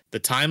where the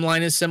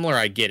timeline is similar,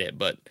 I get it.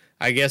 But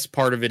I guess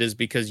part of it is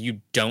because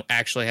you don't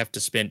actually have to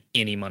spend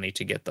any money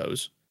to get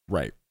those.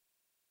 Right.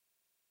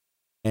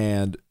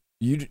 And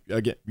you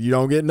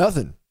don't get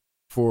nothing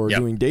for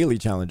doing daily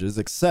challenges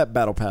except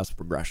battle pass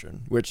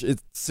progression, which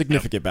is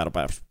significant battle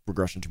pass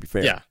progression, to be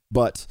fair. Yeah.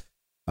 But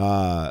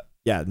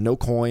no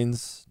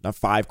coins, not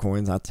 5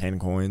 coins, not 10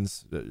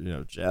 coins,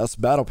 just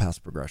battle pass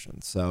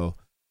progression. So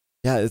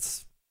yeah,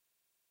 it's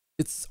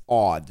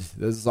odd.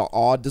 This is an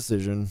odd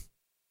decision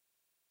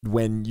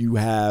when you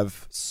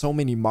have so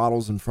many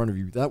models in front of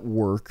you that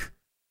work,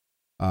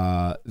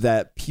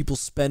 that people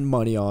spend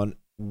money on.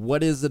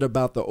 What is it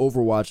about the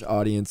Overwatch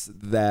audience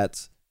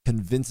that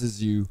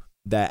convinces you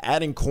that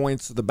adding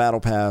coins to the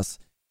battle pass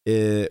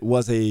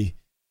was a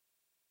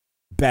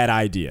bad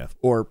idea,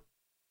 or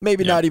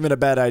maybe not even a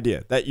bad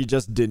idea, that you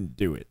just didn't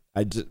do it?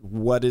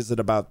 What is it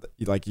about,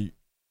 like,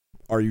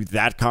 are you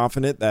that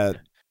confident that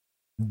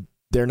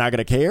they're not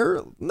going to care?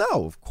 No,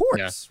 of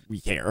course we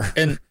care.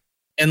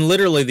 And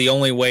literally the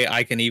only way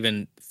I can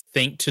even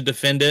think to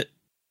defend it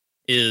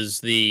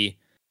is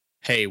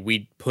hey,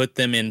 we put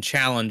them in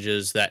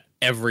challenges that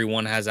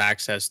everyone has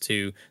access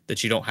to,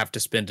 that you don't have to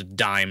spend a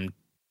dime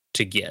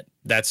to get.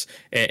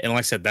 And like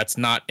I said, that's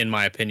not, in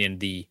my opinion,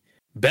 the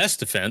best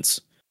defense,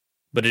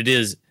 but it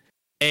is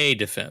a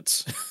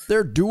defense.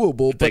 They're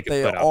doable, but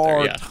they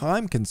are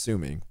time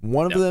consuming.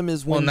 One of them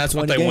is and that's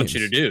what they want you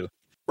to do.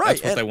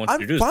 Right. That's what they want you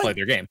to do, is play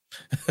their game.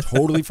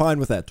 Totally fine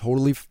with that.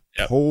 Totally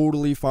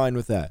fine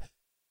with that.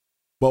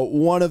 But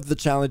one of the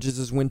challenges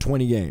is win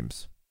 20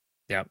 games.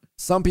 Yep.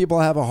 Some people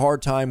have a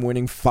hard time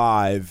winning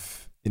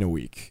 5 in a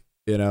week,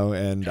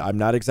 and I'm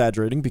not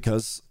exaggerating,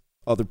 because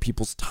other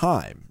people's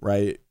time,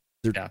 right?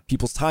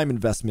 People's time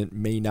investment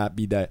may not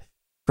be that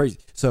crazy.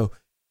 So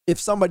if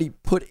somebody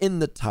put in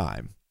the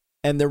time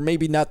and they're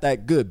maybe not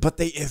that good, but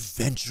they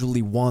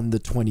eventually won the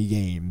 20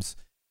 games,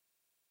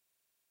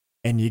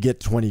 and you get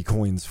 20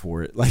 coins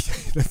for it, like,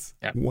 that's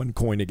 1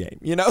 coin a game,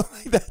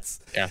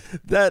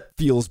 that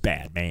feels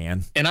bad,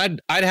 man. And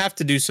I'd have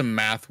to do some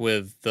math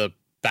with the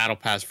battle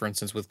pass, for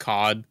instance, with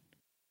COD,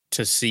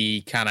 to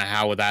see kind of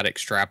how that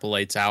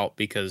extrapolates out,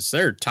 because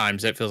there are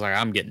times it feels like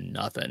I'm getting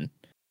nothing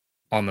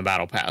on the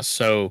battle pass.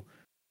 So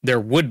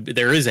there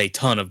is a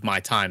ton of my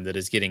time that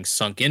is getting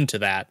sunk into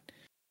that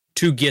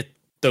to get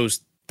those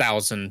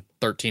 1,000,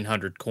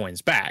 1,300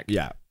 coins back.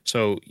 Yeah.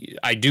 So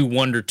I do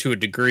wonder, to a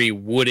degree,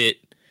 would it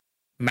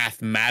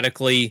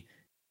mathematically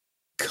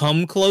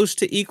come close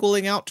to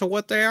equaling out to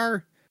what they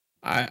are?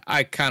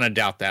 I kind of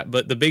doubt that.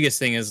 But the biggest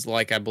thing is,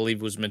 like I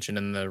believe was mentioned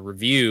in the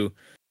review,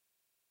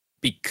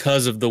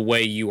 because of the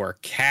way you are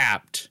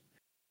capped,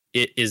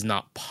 it is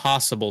not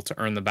possible to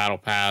earn the battle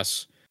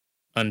pass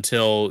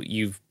until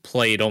you've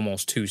played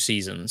almost 2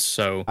 seasons.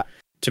 So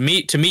to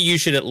me, you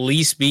should at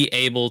least be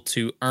able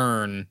to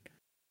earn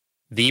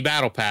the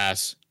battle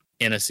pass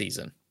in a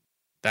season.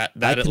 That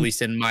at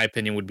least, in my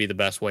opinion, would be the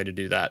best way to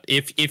do that.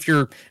 If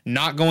you're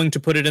not going to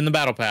put it in the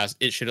battle pass,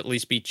 it should at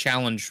least be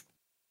challenge.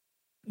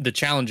 The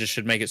challenges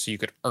should make it so you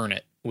could earn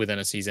it within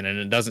a season, and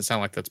it doesn't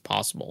sound like that's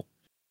possible.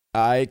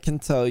 I can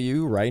tell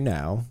you right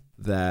now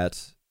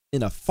that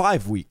in a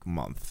 5-week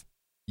month,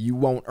 you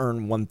won't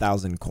earn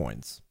 1,000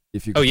 coins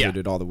if you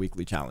completed all the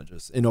weekly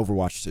challenges in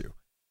Overwatch 2.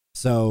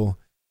 So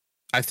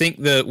I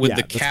think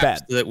the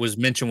cap that was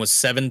mentioned was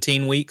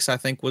 17 weeks, I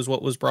think, was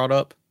what was brought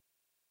up.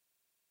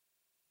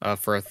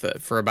 For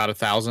about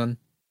 1,000.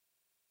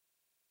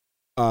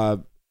 What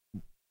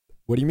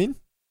do you mean?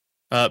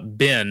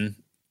 Ben,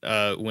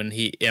 when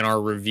he, in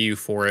our review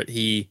for it,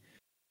 he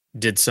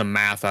did some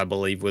math, I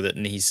believe, with it,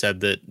 and he said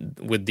that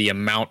with the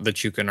amount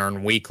that you can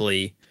earn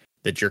weekly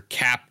that you're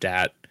capped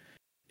at,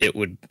 it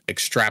would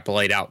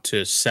extrapolate out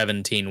to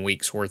 17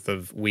 weeks worth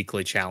of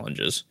weekly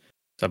challenges.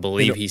 So I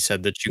believe he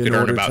said that you could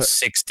earn about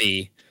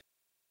 60.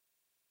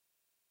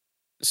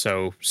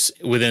 So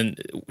within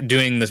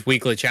doing this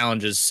weekly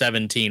challenges,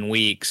 17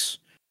 weeks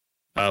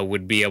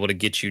would be able to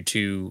get you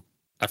to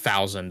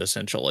 1,000,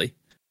 essentially.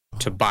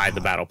 to buy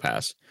the battle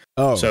pass.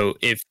 Oh, So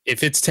if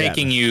it's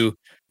taking you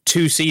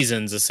 2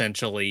 seasons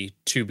essentially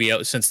to be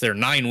able, since they're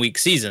 9-week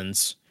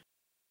seasons,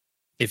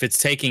 if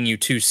it's taking you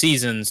 2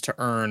 seasons to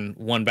earn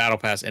 1 battle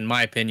pass, in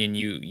my opinion,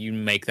 you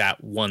make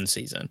that 1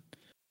 season.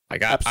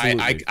 Like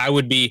I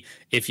would be,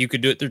 if you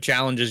could do it through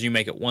challenges, you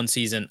make it 1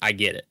 season. I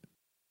get it.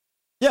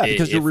 Yeah,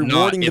 because you're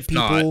rewarding the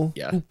people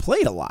yeah. who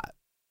played a lot.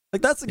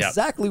 Like that's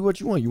exactly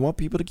what you want. You want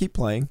people to keep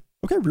playing.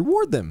 Okay,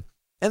 reward them,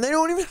 and they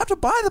don't even have to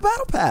buy the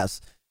battle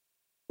pass.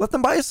 Let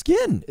them buy a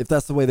skin if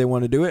that's the way they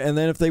want to do it. And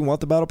then if they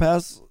want the battle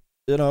pass,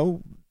 you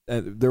know,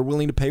 they're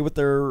willing to pay with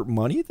their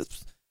money.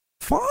 That's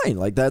fine.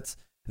 Like that's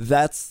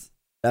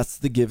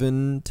the give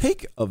and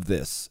take of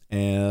this.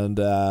 And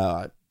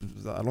I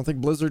don't think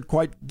Blizzard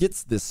quite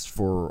gets this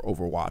for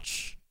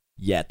Overwatch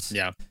yet.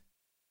 Yeah.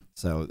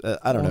 So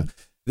I don't know.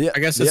 I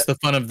guess it's the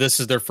fun of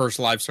this is their first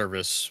live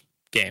service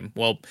game.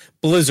 Well,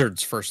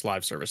 Blizzard's first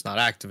live service, not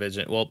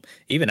Activision. Well,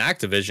 even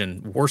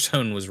Activision,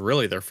 Warzone was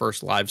really their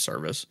first live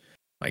service.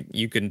 Like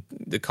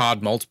the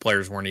COD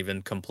multiplayers weren't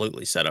even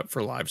completely set up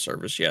for live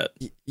service yet.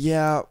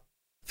 Yeah,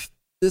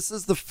 this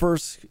is the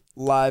first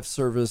live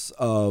service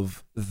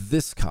of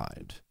this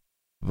kind,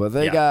 but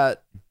they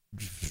got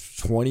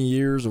 20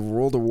 years of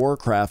World of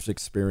Warcraft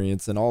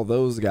experience and all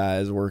those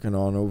guys working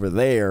on over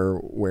there,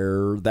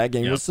 where that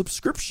game was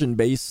subscription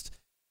based.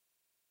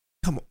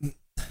 Come on,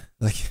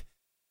 like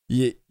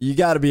you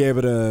got to be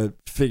able to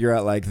figure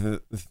out like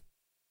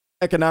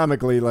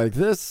economically like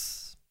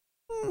this.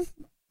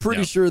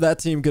 Pretty sure that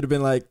team could have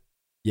been like,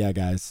 yeah,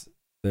 guys,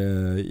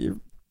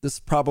 this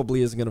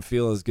probably isn't going to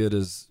feel as good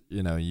as,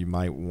 you know, you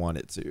might want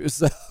it to.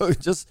 So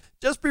just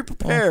be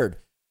prepared.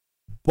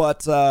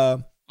 But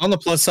on the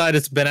plus side,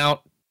 it's been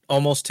out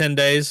almost 10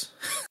 days.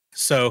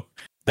 So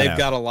they've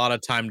got a lot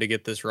of time to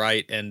get this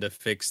right and to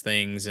fix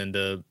things and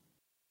to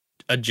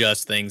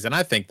adjust things. And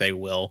I think they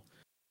will.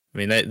 I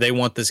mean, they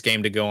want this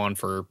game to go on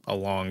for a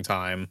long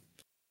time.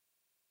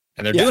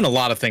 And they're doing a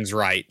lot of things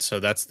right. So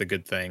that's the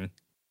good thing.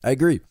 I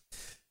agree.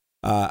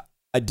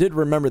 I did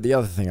remember the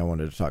other thing I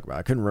wanted to talk about.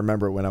 I couldn't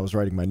remember it when I was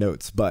writing my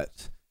notes,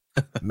 but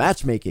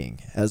matchmaking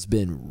has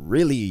been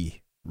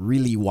really,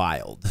 really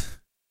wild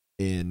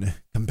in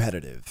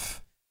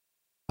competitive.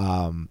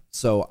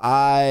 So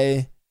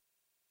I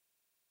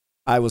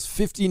was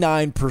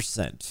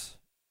 59%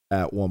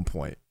 at one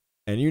point.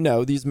 And you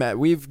know,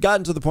 we've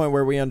gotten to the point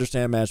where we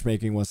understand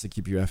matchmaking wants to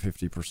keep you at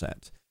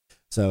 50%.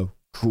 So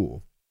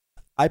cool.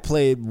 I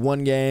played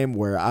one game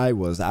where I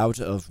was out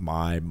of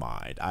my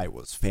mind. I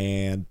was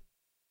fantastic.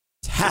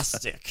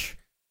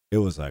 It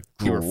was a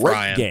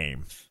great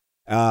game.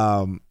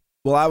 Well,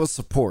 I was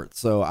support,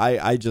 so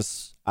I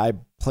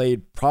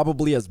played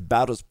probably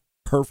about as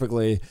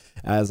perfectly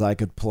as I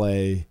could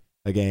play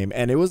a game,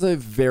 and it was a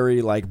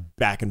very like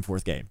back and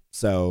forth game.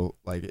 So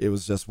like it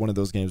was just one of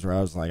those games where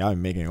I was like,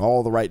 I'm making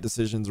all the right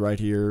decisions right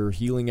here,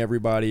 healing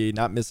everybody,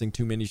 not missing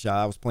too many shots.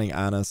 I was playing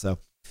Ana, so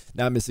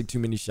not missing too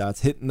many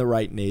shots, hitting the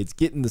right nades,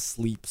 getting the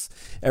sleeps,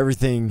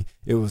 everything.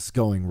 It was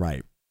going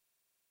right.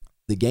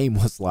 The game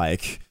was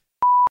like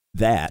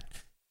that.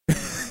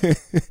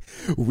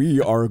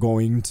 We are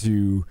going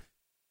to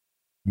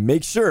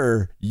make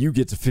sure you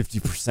get to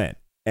 50%.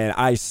 And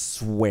I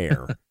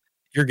swear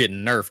you're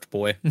getting nerfed,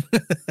 boy.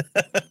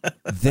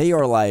 They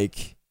are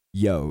like,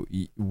 yo,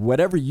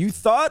 whatever you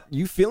thought,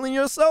 you feeling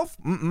yourself?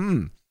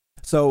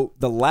 So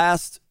the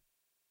last,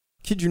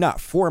 kid you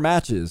not, 4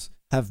 matches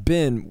have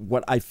been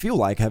what I feel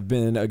like have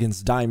been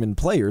against Diamond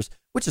players,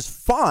 which is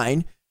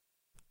fine.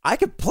 I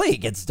could play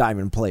against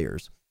Diamond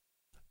players.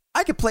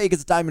 I could play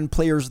against Diamond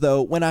players,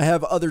 though, when I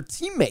have other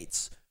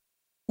teammates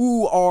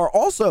who are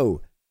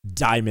also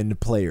Diamond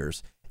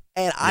players.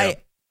 And I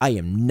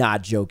am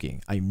not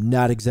joking. I'm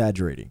not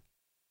exaggerating.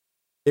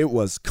 It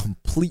was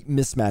complete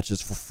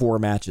mismatches for 4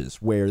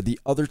 matches where the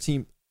other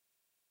team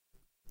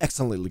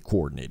excellently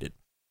coordinated.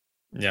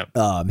 Yeah.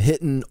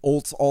 Hitting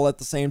ults all at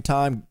the same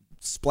time,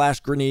 splash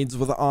grenades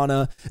with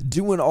Ana,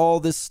 doing all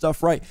this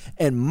stuff right.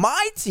 And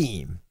my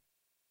team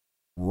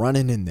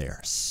running in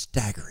there,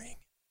 staggering.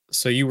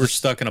 So you were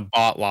stuck in a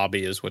bot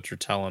lobby is what you're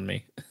telling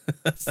me.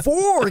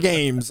 4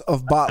 games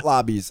of bot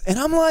lobbies. And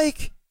I'm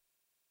like,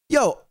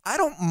 yo, I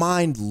don't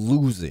mind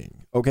losing.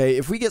 Okay,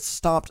 if we get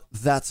stomped,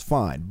 that's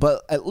fine.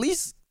 But at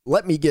least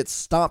let me get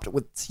stomped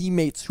with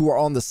teammates who are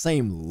on the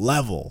same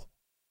level.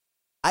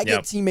 I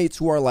get teammates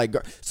who are like,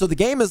 so the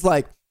game is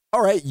like,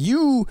 all right,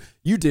 you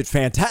did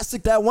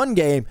fantastic that one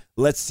game.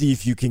 Let's see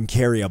if you can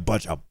carry a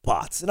bunch of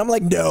bots. And I'm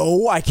like,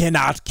 no, I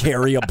cannot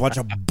carry a bunch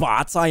of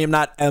bots. I am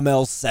not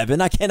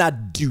ML7. I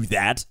cannot do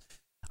that.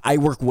 I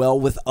work well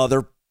with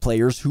other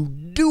players who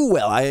do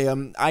well. I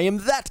am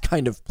that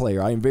kind of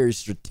player. I am very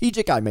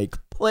strategic. I make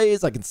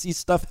plays. I can see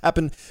stuff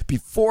happen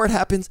before it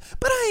happens,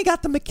 but I ain't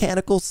got the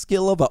mechanical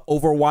skill of an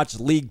Overwatch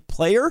League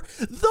player.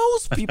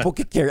 Those people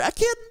could carry. I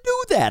can't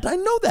do that. I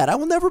know that. I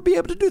will never be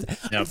able to do that.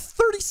 Yep. I'm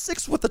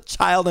 36 with a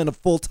child and a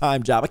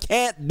full-time job. I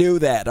can't do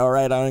that. All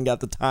right. I ain't got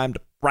the time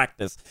to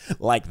practice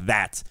like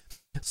that.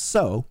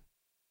 So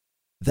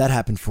that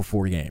happened for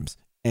 4 games.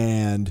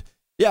 And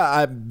yeah,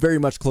 I'm very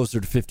much closer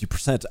to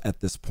 50%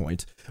 at this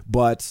point,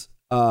 but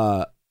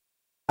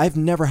I've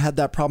never had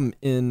that problem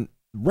in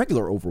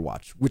regular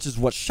Overwatch, which is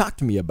what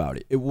shocked me about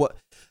it.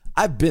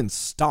 I've been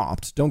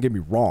stomped, don't get me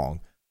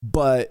wrong,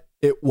 but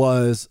it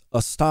was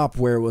a stop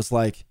where it was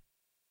like,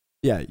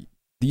 yeah,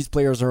 these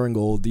players are in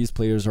gold, these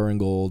players are in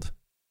gold.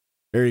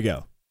 There you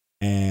go.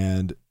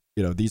 And,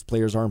 these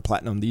players are in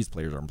platinum, these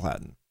players are in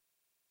platinum.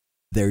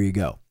 There you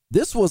go.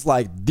 This was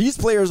like, these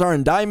players are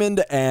in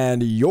diamond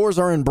and yours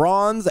are in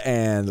bronze,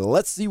 and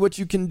let's see what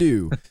you can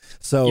do.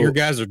 So your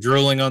guys are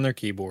drilling on their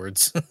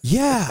keyboards.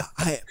 Yeah.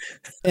 I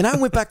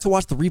went back to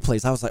watch the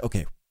replays. I was like,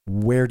 okay,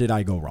 where did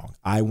I go wrong?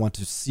 I want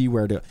to see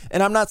where to.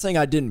 And I'm not saying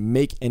I didn't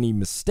make any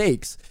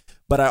mistakes,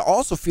 but I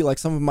also feel like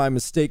some of my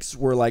mistakes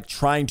were like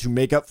trying to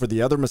make up for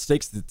the other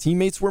mistakes the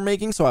teammates were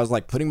making. So I was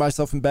like putting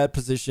myself in bad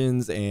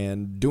positions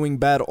and doing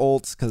bad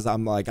ults because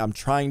I'm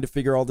trying to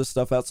figure all this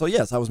stuff out. So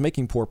yes, I was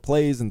making poor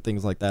plays and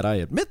things like that. I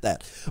admit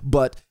that.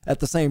 But at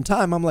the same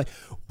time, I'm like,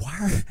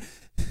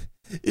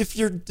 if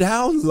you're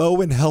down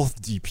low in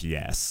health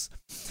DPS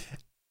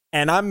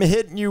and I'm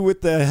hitting you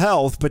with the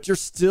health, but you're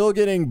still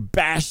getting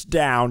bashed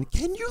down,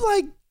 can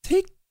you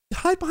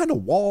hide behind a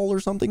wall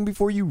or something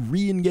before you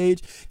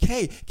re-engage?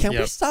 Can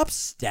we stop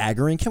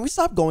staggering? Can we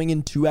stop going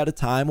in 2 at a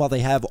time while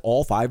they have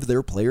all 5 of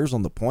their players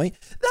on the point?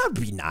 That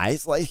would be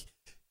nice. Like,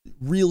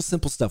 real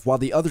simple stuff. While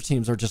the other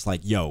teams are just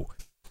like, yo,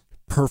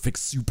 perfect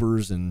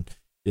supers and,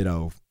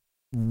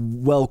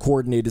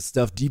 well-coordinated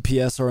stuff.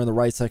 DPS are in the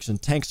right section.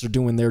 Tanks are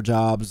doing their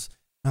jobs.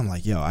 I'm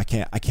like, yo, I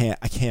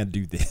can't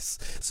do this.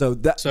 So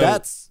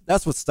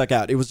that's what stuck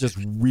out. It was just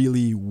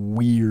really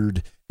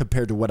weird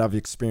compared to what I've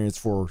experienced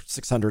for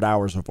 600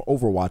 hours of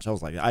Overwatch. I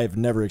was like, I have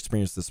never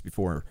experienced this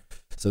before.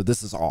 So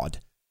this is odd.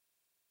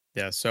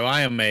 Yeah, so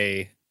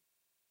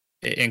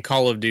in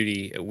Call of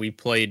Duty, we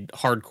played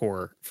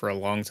hardcore for a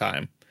long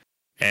time.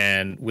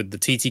 And with the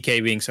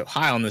TTK being so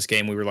high on this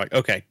game, we were like,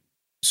 okay,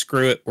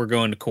 screw it, we're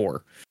going to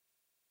core.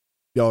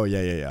 Oh,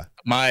 yeah.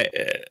 My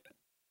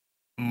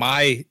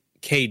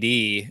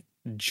KD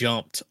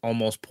jumped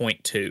almost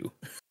 0.2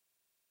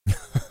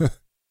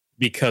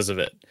 because of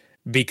it.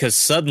 Because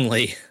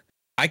suddenly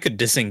I could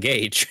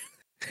disengage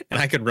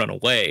and I could run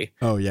away.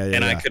 Oh, yeah.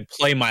 And I could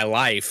play my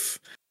life.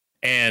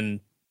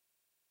 And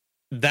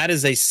that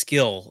is a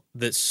skill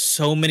that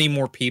so many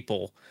more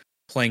people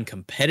playing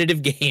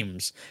competitive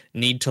games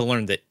need to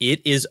learn, that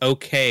it is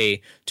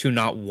okay to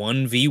not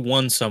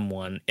 1v1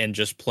 someone and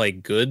just play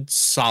good,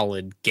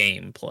 solid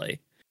gameplay.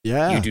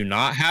 Yeah. You do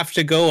not have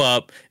to go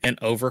up and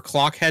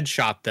overclock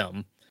headshot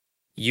them.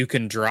 You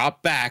can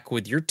drop back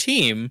with your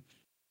team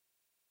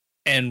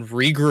and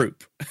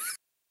regroup.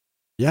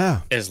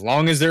 Yeah. As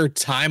long as there's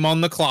time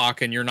on the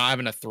clock and you're not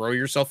having to throw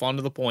yourself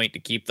onto the point to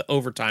keep the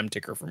overtime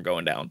ticker from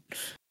going down.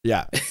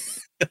 Yeah.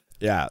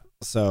 Yeah.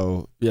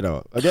 So,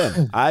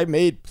 again, I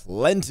made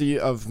plenty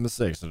of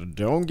mistakes.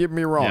 Don't get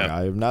me wrong. Yeah.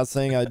 I am not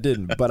saying I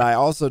didn't, but I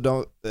also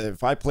don't.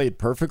 If I played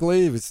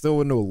perfectly, we still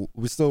wouldn't have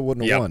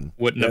won.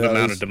 Wouldn't have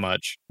amounted to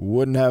much.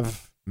 Wouldn't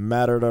have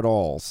mattered at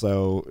all.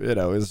 So,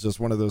 it's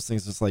just one of those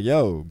things. Just like,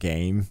 yo,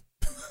 game,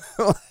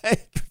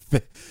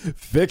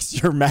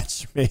 fix your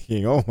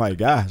matchmaking. Oh my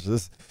gosh,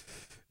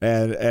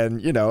 and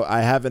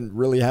I haven't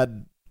really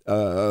had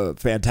a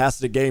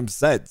fantastic game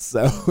since.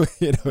 So,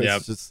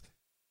 it's just.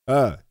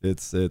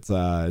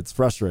 It's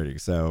frustrating.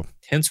 So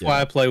hence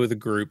why I play with a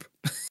group.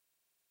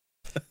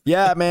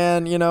 Yeah,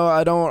 man.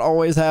 I don't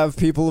always have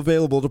people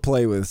available to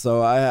play with,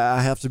 so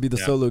I have to be the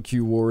solo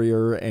queue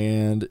warrior.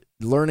 And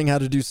learning how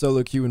to do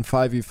solo queue in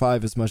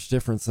 5v5 is much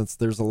different, since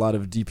there's a lot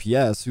of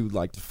DPS who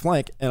like to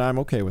flank, and I'm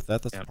okay with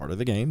that. That's part of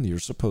the game. You're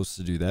supposed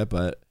to do that,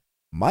 but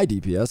my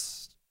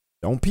DPS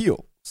don't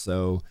peel.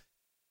 So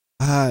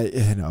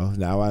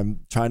now I'm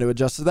trying to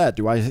adjust to that.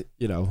 Do I,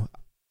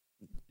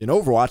 in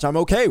Overwatch, I'm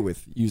okay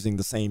with using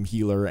the same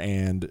healer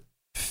and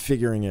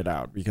figuring it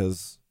out,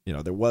 because,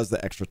 there was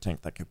the extra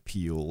tank that could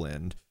peel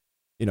and,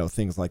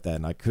 things like that.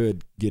 And I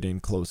could get in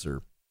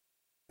closer.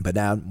 But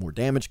now more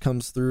damage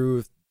comes through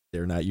if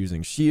they're not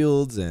using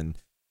shields. And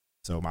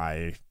so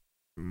my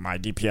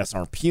DPS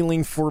aren't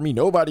peeling for me.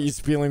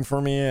 Nobody's peeling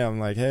for me. I'm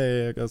like,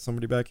 hey, I got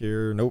somebody back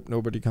here. Nope,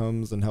 nobody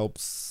comes and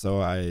helps.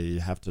 So I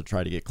have to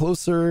try to get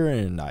closer,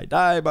 and I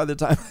die by the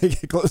time I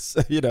get close.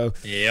 Yep.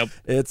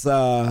 It's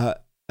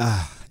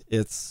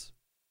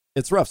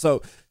rough.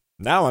 So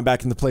now I'm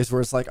back in the place where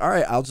it's like, all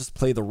right, I'll just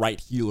play the right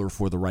healer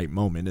for the right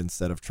moment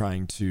instead of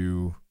trying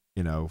to,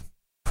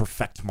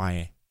 perfect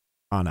my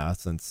Ana,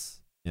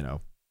 since,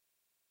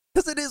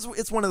 because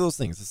it's one of those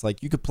things. It's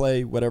like you could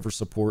play whatever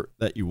support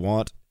that you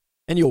want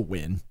and you'll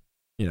win,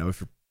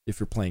 if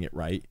you're playing it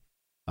right.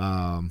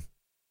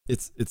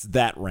 It's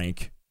that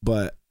rank,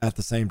 but at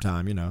the same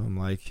time, I'm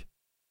like,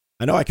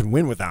 I know I can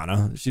win with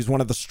Ana. She's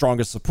one of the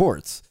strongest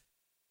supports,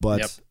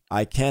 but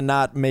I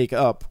cannot make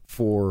up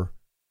for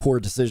poor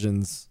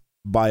decisions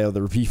by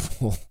other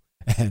people.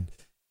 And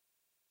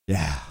it's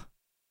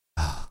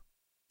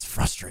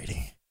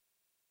frustrating.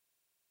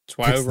 That's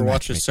why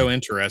Overwatch is so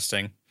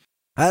interesting.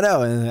 I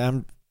know.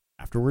 And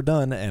after we're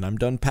done and I'm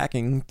done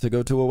packing to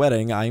go to a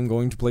wedding, I'm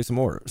going to play some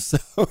more. So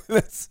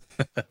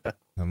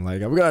I'm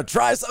like, I'm gonna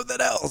try something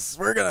else.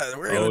 We're gonna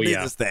do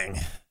this thing.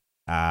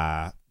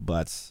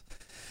 But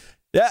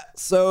yeah,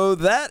 so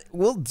that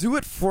will do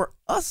it for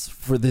us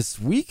for this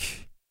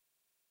week.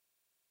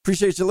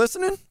 Appreciate you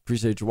listening.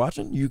 Appreciate you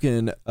watching. You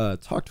can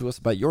talk to us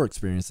about your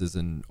experiences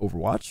in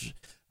Overwatch.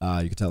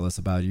 You can tell us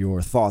about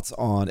your thoughts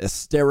on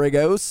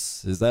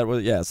Asterigos. Is that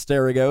what? Yeah,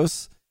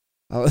 Asterigos.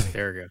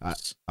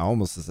 Asterigos. I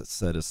almost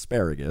said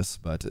asparagus,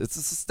 but it's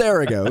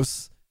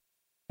Asterigos.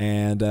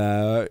 And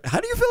how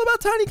do you feel about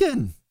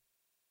Tinykin?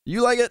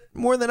 You like it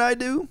more than I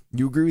do?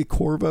 You agree with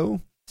Corvo?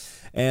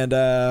 And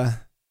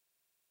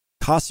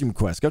Costume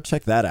Quest. Go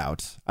check that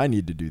out. I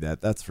need to do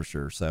that. That's for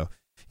sure. So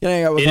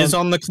it is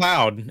on the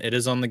cloud. It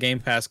is on the Game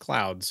Pass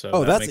cloud.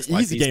 So that's an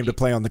easy game to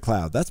play on the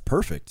cloud. That's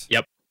perfect.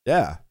 Yep.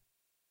 Yeah.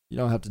 You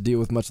don't have to deal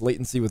with much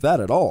latency with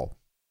that at all.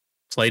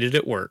 Played it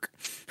at work.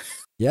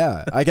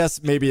 Yeah, I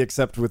guess maybe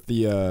except with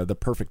the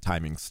perfect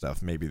timing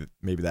stuff. Maybe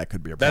that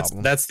could be a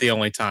problem. That's the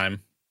only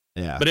time.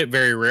 Yeah. But I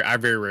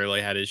very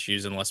rarely had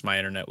issues unless my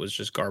internet was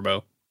just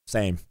garbo.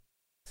 Same.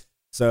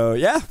 So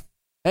yeah,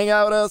 hang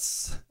out with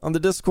us on the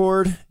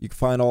Discord. You can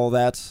find all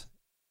that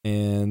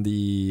in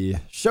the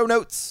show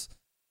notes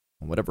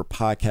on whatever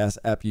podcast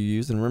app you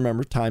use. And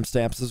remember,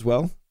 timestamps as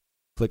well.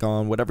 Click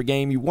on whatever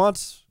game you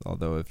want.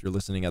 Although if you're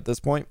listening at this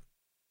point,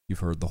 you've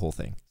heard the whole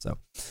thing. So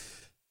I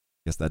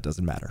guess that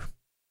doesn't matter.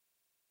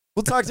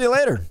 We'll talk to you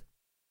later.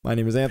 My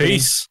name is Anthony.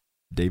 Peace.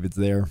 David's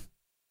there.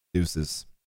 Deuces.